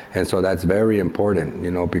 And so that's very important,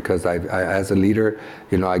 because I as a leader,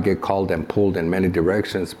 I get called and pulled in many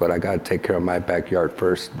directions, but I got to take care of my backyard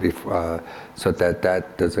first so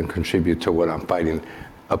that doesn't contribute to what I'm fighting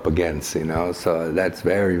up against, So that's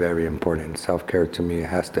very, very important. Self-care to me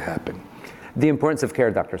has to happen. The importance of care,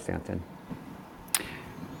 Dr. Stanton.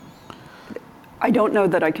 I don't know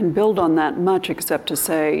that I can build on that much, except to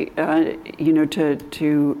say,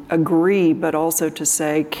 to agree, but also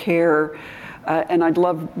to care. And I'd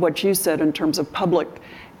love what you said in terms of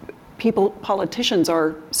politicians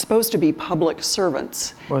are supposed to be public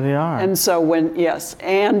servants. Well, they are. And so when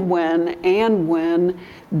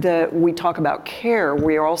we talk about care,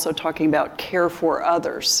 we are also talking about care for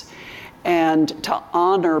others. And to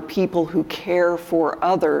honor people who care for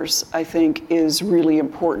others, I think, is really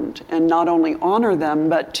important. And not only honor them,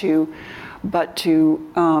 but to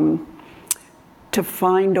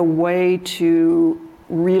find a way to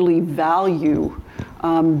really value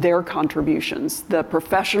their contributions. The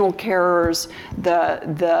professional carers,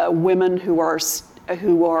 the women who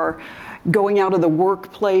are going out of the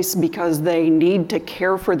workplace because they need to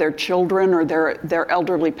care for their children or their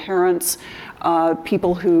elderly parents.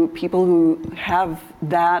 People who have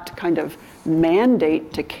that kind of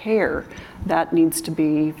mandate to care, that needs to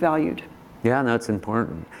be valued. Yeah, no, it's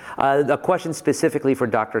important. A question specifically for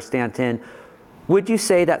Dr. Stanton. Would you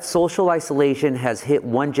say that social isolation has hit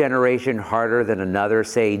one generation harder than another,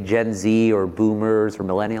 say Gen Z or boomers or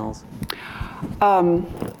millennials?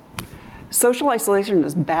 social isolation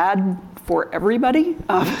is bad for everybody.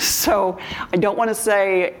 So I don't want to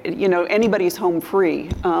say, anybody's home free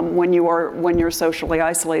when you're socially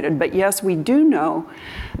isolated. But yes, we do know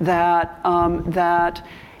that that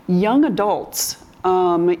young adults,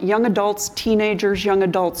 teenagers, young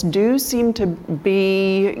adults do seem to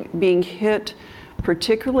be being hit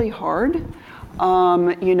particularly hard.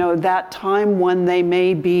 That time when they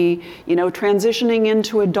may be, transitioning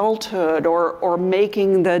into adulthood or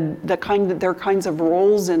making their kinds of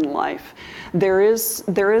roles in life. There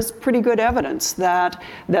is pretty good evidence that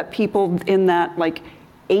people in that like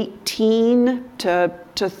 18 to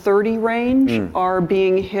 30 range are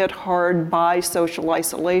being hit hard by social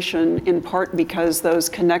isolation, in part because those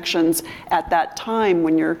connections at that time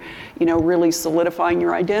when you're really solidifying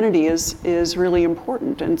your identity is really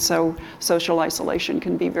important. And so social isolation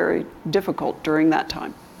can be very difficult during that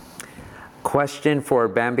time. Question for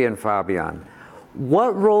Bambi and Fabian.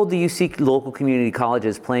 What role do you see local community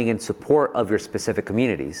colleges playing in support of your specific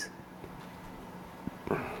communities?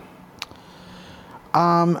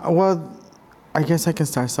 Well, I guess I can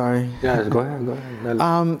start, sorry. Yeah, go ahead.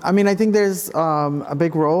 I think there's a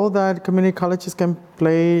big role that community colleges can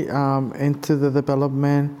play into the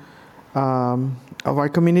development of our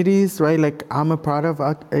communities, right? Like I'm a part of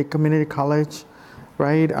a community college,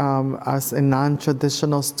 right? As a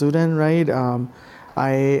non-traditional student, right?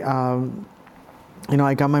 I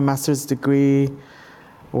got my master's degree.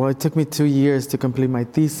 Well, it took me 2 years to complete my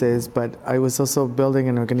thesis, but I was also building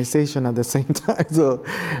an organization at the same time.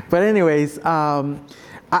 But anyways,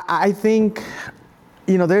 I think,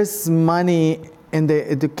 there's money in the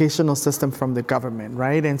educational system from the government,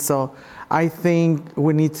 right? And so I think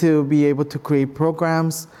we need to be able to create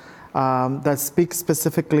programs that speak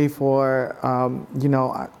specifically for,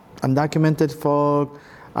 undocumented folk.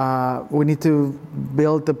 We need to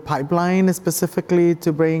build the pipeline specifically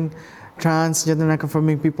to bring transgender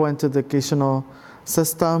non-conforming people into the educational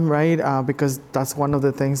system, right? Because that's one of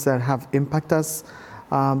the things that have impacted us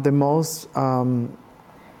the most. And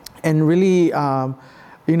really,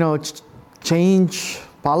 change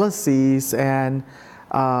policies and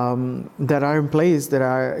that are in place that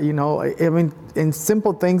are, in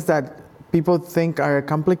simple things that people think are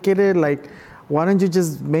complicated, like, why don't you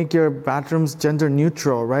just make your bathrooms gender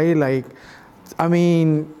neutral, right? Like,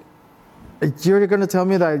 you're going to tell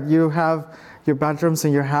me that you have your bathrooms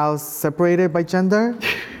in your house separated by gender?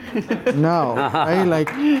 No, right?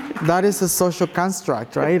 Like, that is a social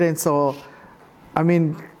construct, right? And so,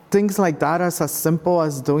 things like that are as simple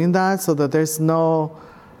as doing that so that there's no,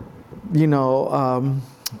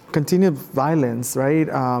 continued violence, right?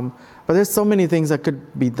 But there's so many things that could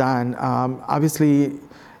be done. Obviously,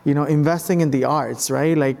 investing in the arts,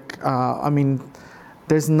 right? Like,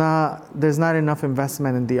 there's not enough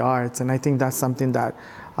investment in the arts, and I think that's something that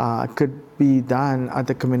could be done at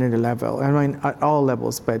the community level. At all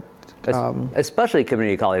levels, but especially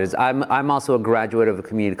community colleges. I'm also a graduate of a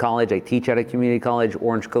community college. I teach at a community college,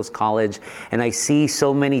 Orange Coast College, and I see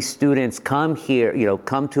so many students come here,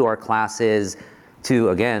 come to our classes to,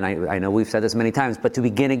 again, I know we've said this many times, but to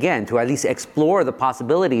begin again, to at least explore the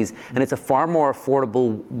possibilities. And it's a far more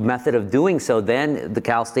affordable method of doing so than the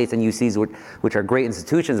Cal States and UCs, which are great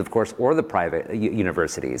institutions, of course, or the private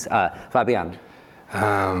universities. Fabian.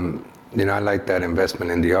 I like that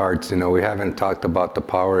investment in the arts. We haven't talked about the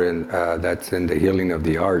power that's in the healing of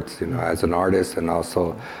the arts. As an artist, and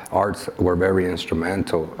also arts were very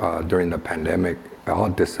instrumental during the pandemic, all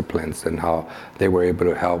disciplines, and how they were able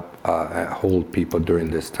to help hold people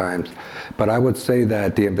during these times. But I would say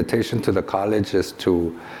that the invitation to the college is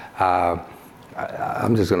to,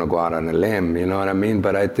 I'm just going to go out on a limb, you know what I mean?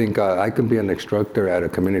 But I think I can be an instructor at a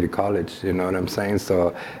community college, you know what I'm saying?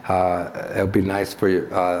 So it'll be nice for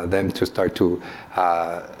them to start to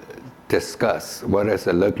discuss what does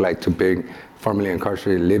it look like to bring formerly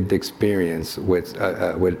incarcerated lived experience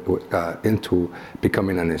into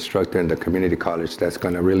becoming an instructor in the community college. That's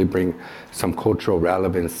going to really bring some cultural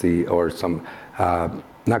relevancy, or some,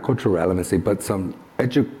 not cultural relevancy, but some I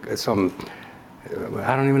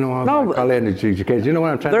don't even know how to call it education. You know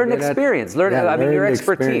what I'm trying to get experience. Learn your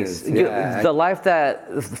expertise. The life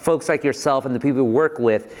that folks like yourself and the people you work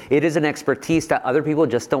with, it is an expertise that other people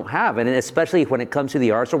just don't have. And especially when it comes to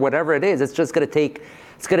the arts or whatever it is, it's just going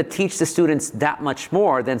to teach the students that much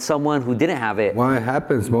more than someone who didn't have it. Well, it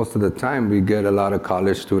happens most of the time. We get a lot of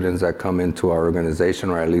college students that come into our organization,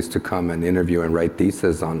 or at least to come and interview and write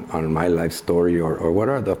thesis on my life story, or what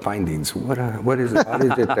are the findings? What is it? How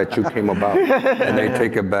is it that you came about? And they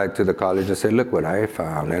take it back to the college and say, look what I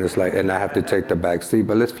found. And it's like, and I have to take the back seat,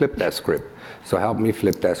 but let's flip that script. So help me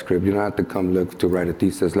flip that script. You don't have to come look to write a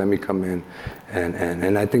thesis. Let me come in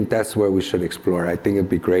And I think that's where we should explore. I think it'd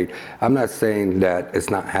be great. I'm not saying that it's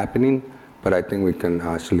not happening, but I think we can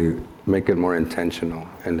actually make it more intentional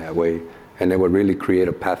in that way. And it would really create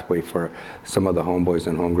a pathway for some of the homeboys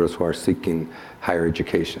and homegirls who are seeking higher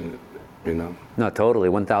education, you know? No, totally,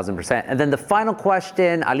 1,000%. And then the final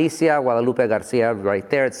question, Alicia Guadalupe Garcia, right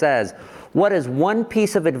there, it says, what is one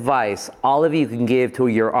piece of advice all of you can give to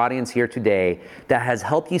your audience here today that has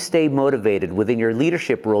helped you stay motivated within your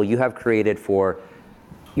leadership role you have created for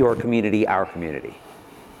your community, our community?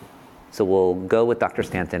 So we'll go with Dr.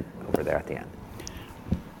 Stanton over there at the end.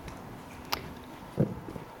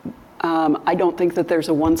 I don't think that there's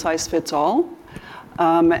a one-size-fits-all.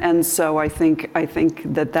 And so I think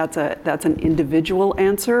that that's an individual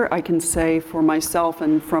answer. I can say for myself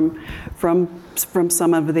and from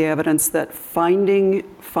some of the evidence that finding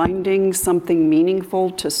something meaningful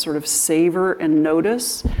to sort of savor and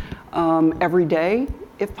notice every day,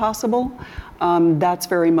 if possible, that's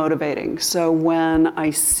very motivating. So when I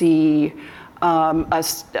see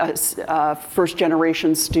a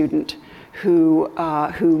first-generation student who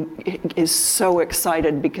is so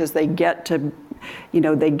excited because they get to,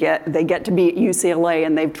 they get to be at UCLA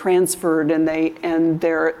and they've transferred and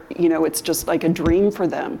they're, it's just like a dream for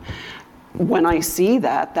them. When I see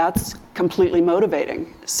that, that's completely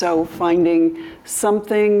motivating. So finding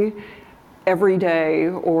something every day,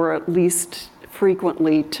 or at least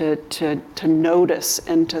frequently, to notice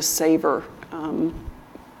and to savor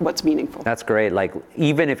what's meaningful. That's great. Like,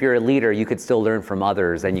 even if you're a leader, you could still learn from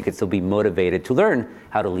others and you could still be motivated to learn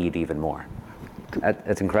how to lead even more.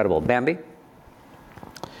 That's incredible. Bambi?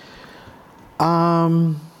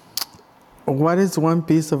 What is one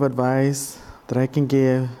piece of advice that I can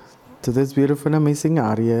give to this beautiful and amazing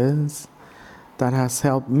audience that has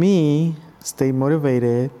helped me stay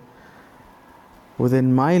motivated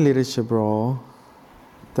within my leadership role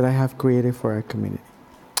that I have created for our community?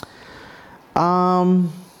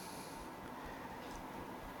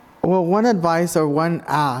 Well, one advice or one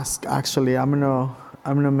ask, actually, I'm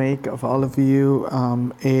gonna make of all of you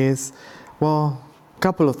is, well, a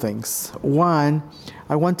couple of things. One,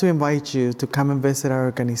 I want to invite you to come and visit our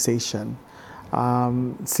organization.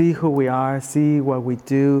 See who we are, see what we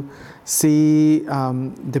do, see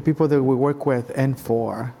the people that we work with and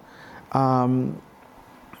for. And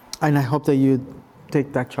I hope that you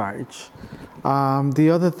take that charge.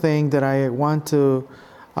 The other thing that I want to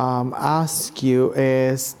ask you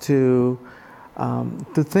is to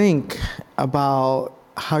think about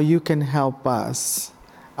how you can help us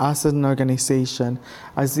as an organization,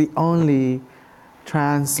 as the only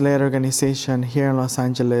trans-led organization here in Los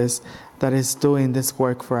Angeles that is doing this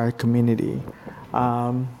work for our community.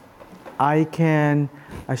 I can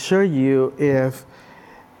assure you, if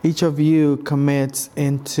each of you commits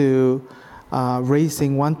into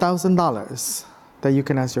raising $1,000, that you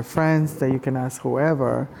can ask your friends, that you can ask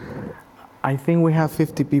whoever. I think we have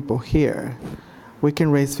 50 people here. We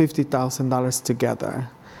can raise $50,000 together.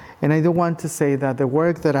 And I do want to say that the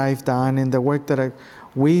work that I've done and the work that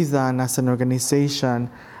we've done as an organization,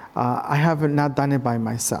 I have not done it by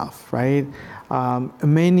myself, right?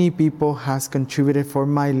 Many people has contributed for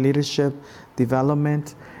my leadership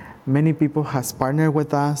development. Many people has partnered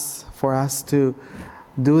with us for us to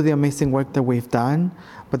do the amazing work that we've done,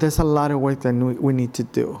 but there's a lot of work that we need to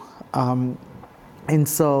do. And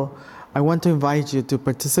so I want to invite you to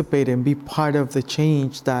participate and be part of the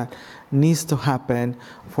change that needs to happen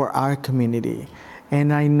for our community.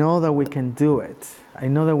 And I know that we can do it. I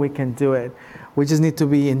know that we can do it. We just need to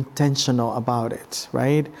be intentional about it,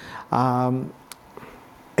 right?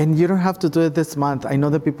 And you don't have to do it this month. I know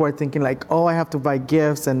that people are thinking like, oh, I have to buy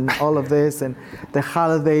gifts and all of this and the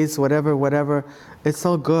holidays, whatever. It's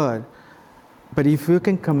all good. But if you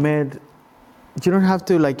can commit, you don't have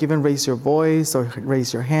to like even raise your voice or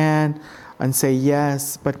raise your hand and say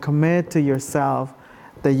yes, but commit to yourself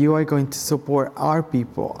that you are going to support our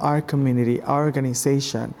people, our community, our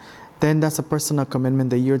organization. Then that's a personal commitment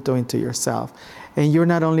that you're doing to yourself. And you're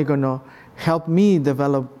not only going to help me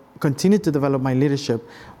continue to develop my leadership,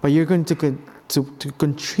 but you're going to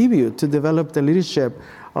contribute to develop the leadership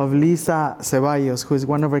of Lisa Ceballos, who is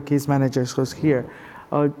one of our case managers who's here,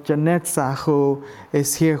 or Janetza, who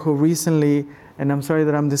is here, who recently, and I'm sorry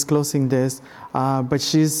that I'm disclosing this, but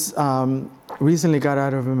she's recently got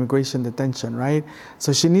out of immigration detention, right?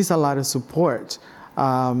 So she needs a lot of support.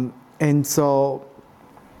 And so,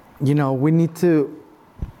 we need to,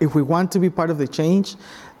 if we want to be part of the change,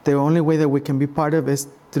 the only way that we can be part of is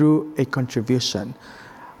through a contribution.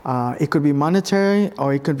 It could be monetary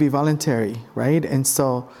or it could be voluntary, right? And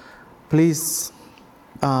so please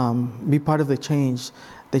be part of the change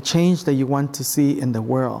the change that you want to see in the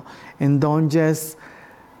world. And don't just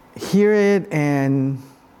hear it and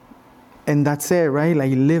that's it, right?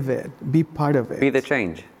 Like live it, be part of it. Be the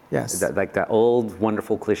change. Yes. Like that old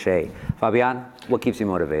wonderful cliche. Fabian, what keeps you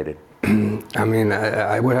motivated? I mean,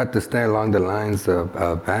 I would have to stay along the lines of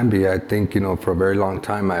Bambi. I think, for a very long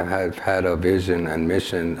time, I have had a vision and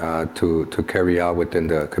mission to carry out within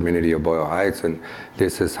the community of Boyle Heights, and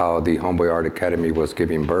this is how the Homeboy Art Academy was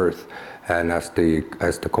giving birth. And as the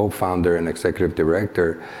co-founder and executive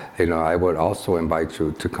director, I would also invite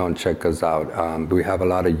you to come check us out. We have a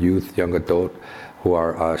lot of youth, young adult, who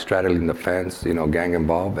are straddling the fence, gang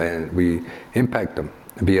involved, and we impact them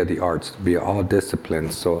via the arts, via all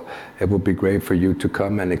disciplines. So it would be great for you to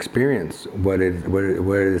come and experience what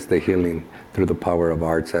is the healing through the power of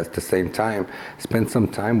arts. At the same time, spend some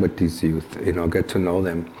time with these youth, get to know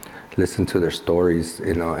them, listen to their stories,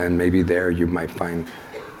 and maybe there you might find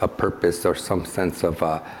a purpose or some sense of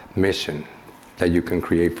a mission that you can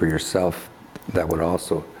create for yourself that would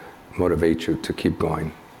also motivate you to keep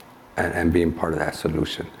going and being part of that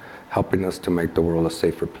solution, helping us to make the world a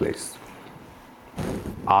safer place.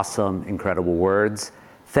 Awesome, incredible words.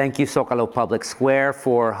 Thank you, Zócalo Public Square,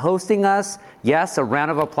 for hosting us. Yes, a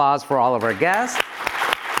round of applause for all of our guests.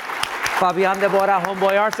 Fabian de Bora,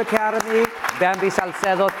 Homeboy Arts Academy, Bambi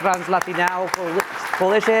Salcedo, Trans-Latino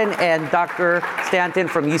Coalition, and Dr. Stanton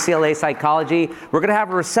from UCLA Psychology. We're going to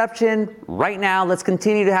have a reception right now. Let's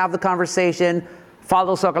continue to have the conversation.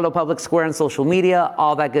 Follow Zócalo Public Square on social media,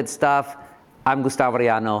 all that good stuff. I'm Gustavo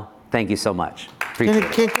Arellano. Thank you so much.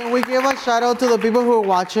 Can we give a shout out to the people who are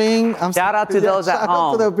watching? Shout out to those at home.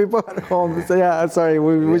 Shout out to the people at home. So yeah, sorry,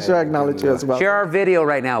 we should acknowledge you as well. Share our video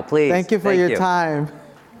right now, please. Thank you for your time.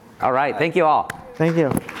 All right, thank you all. Thank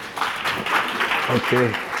you.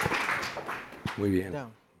 Okay. Muy bien.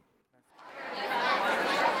 Down.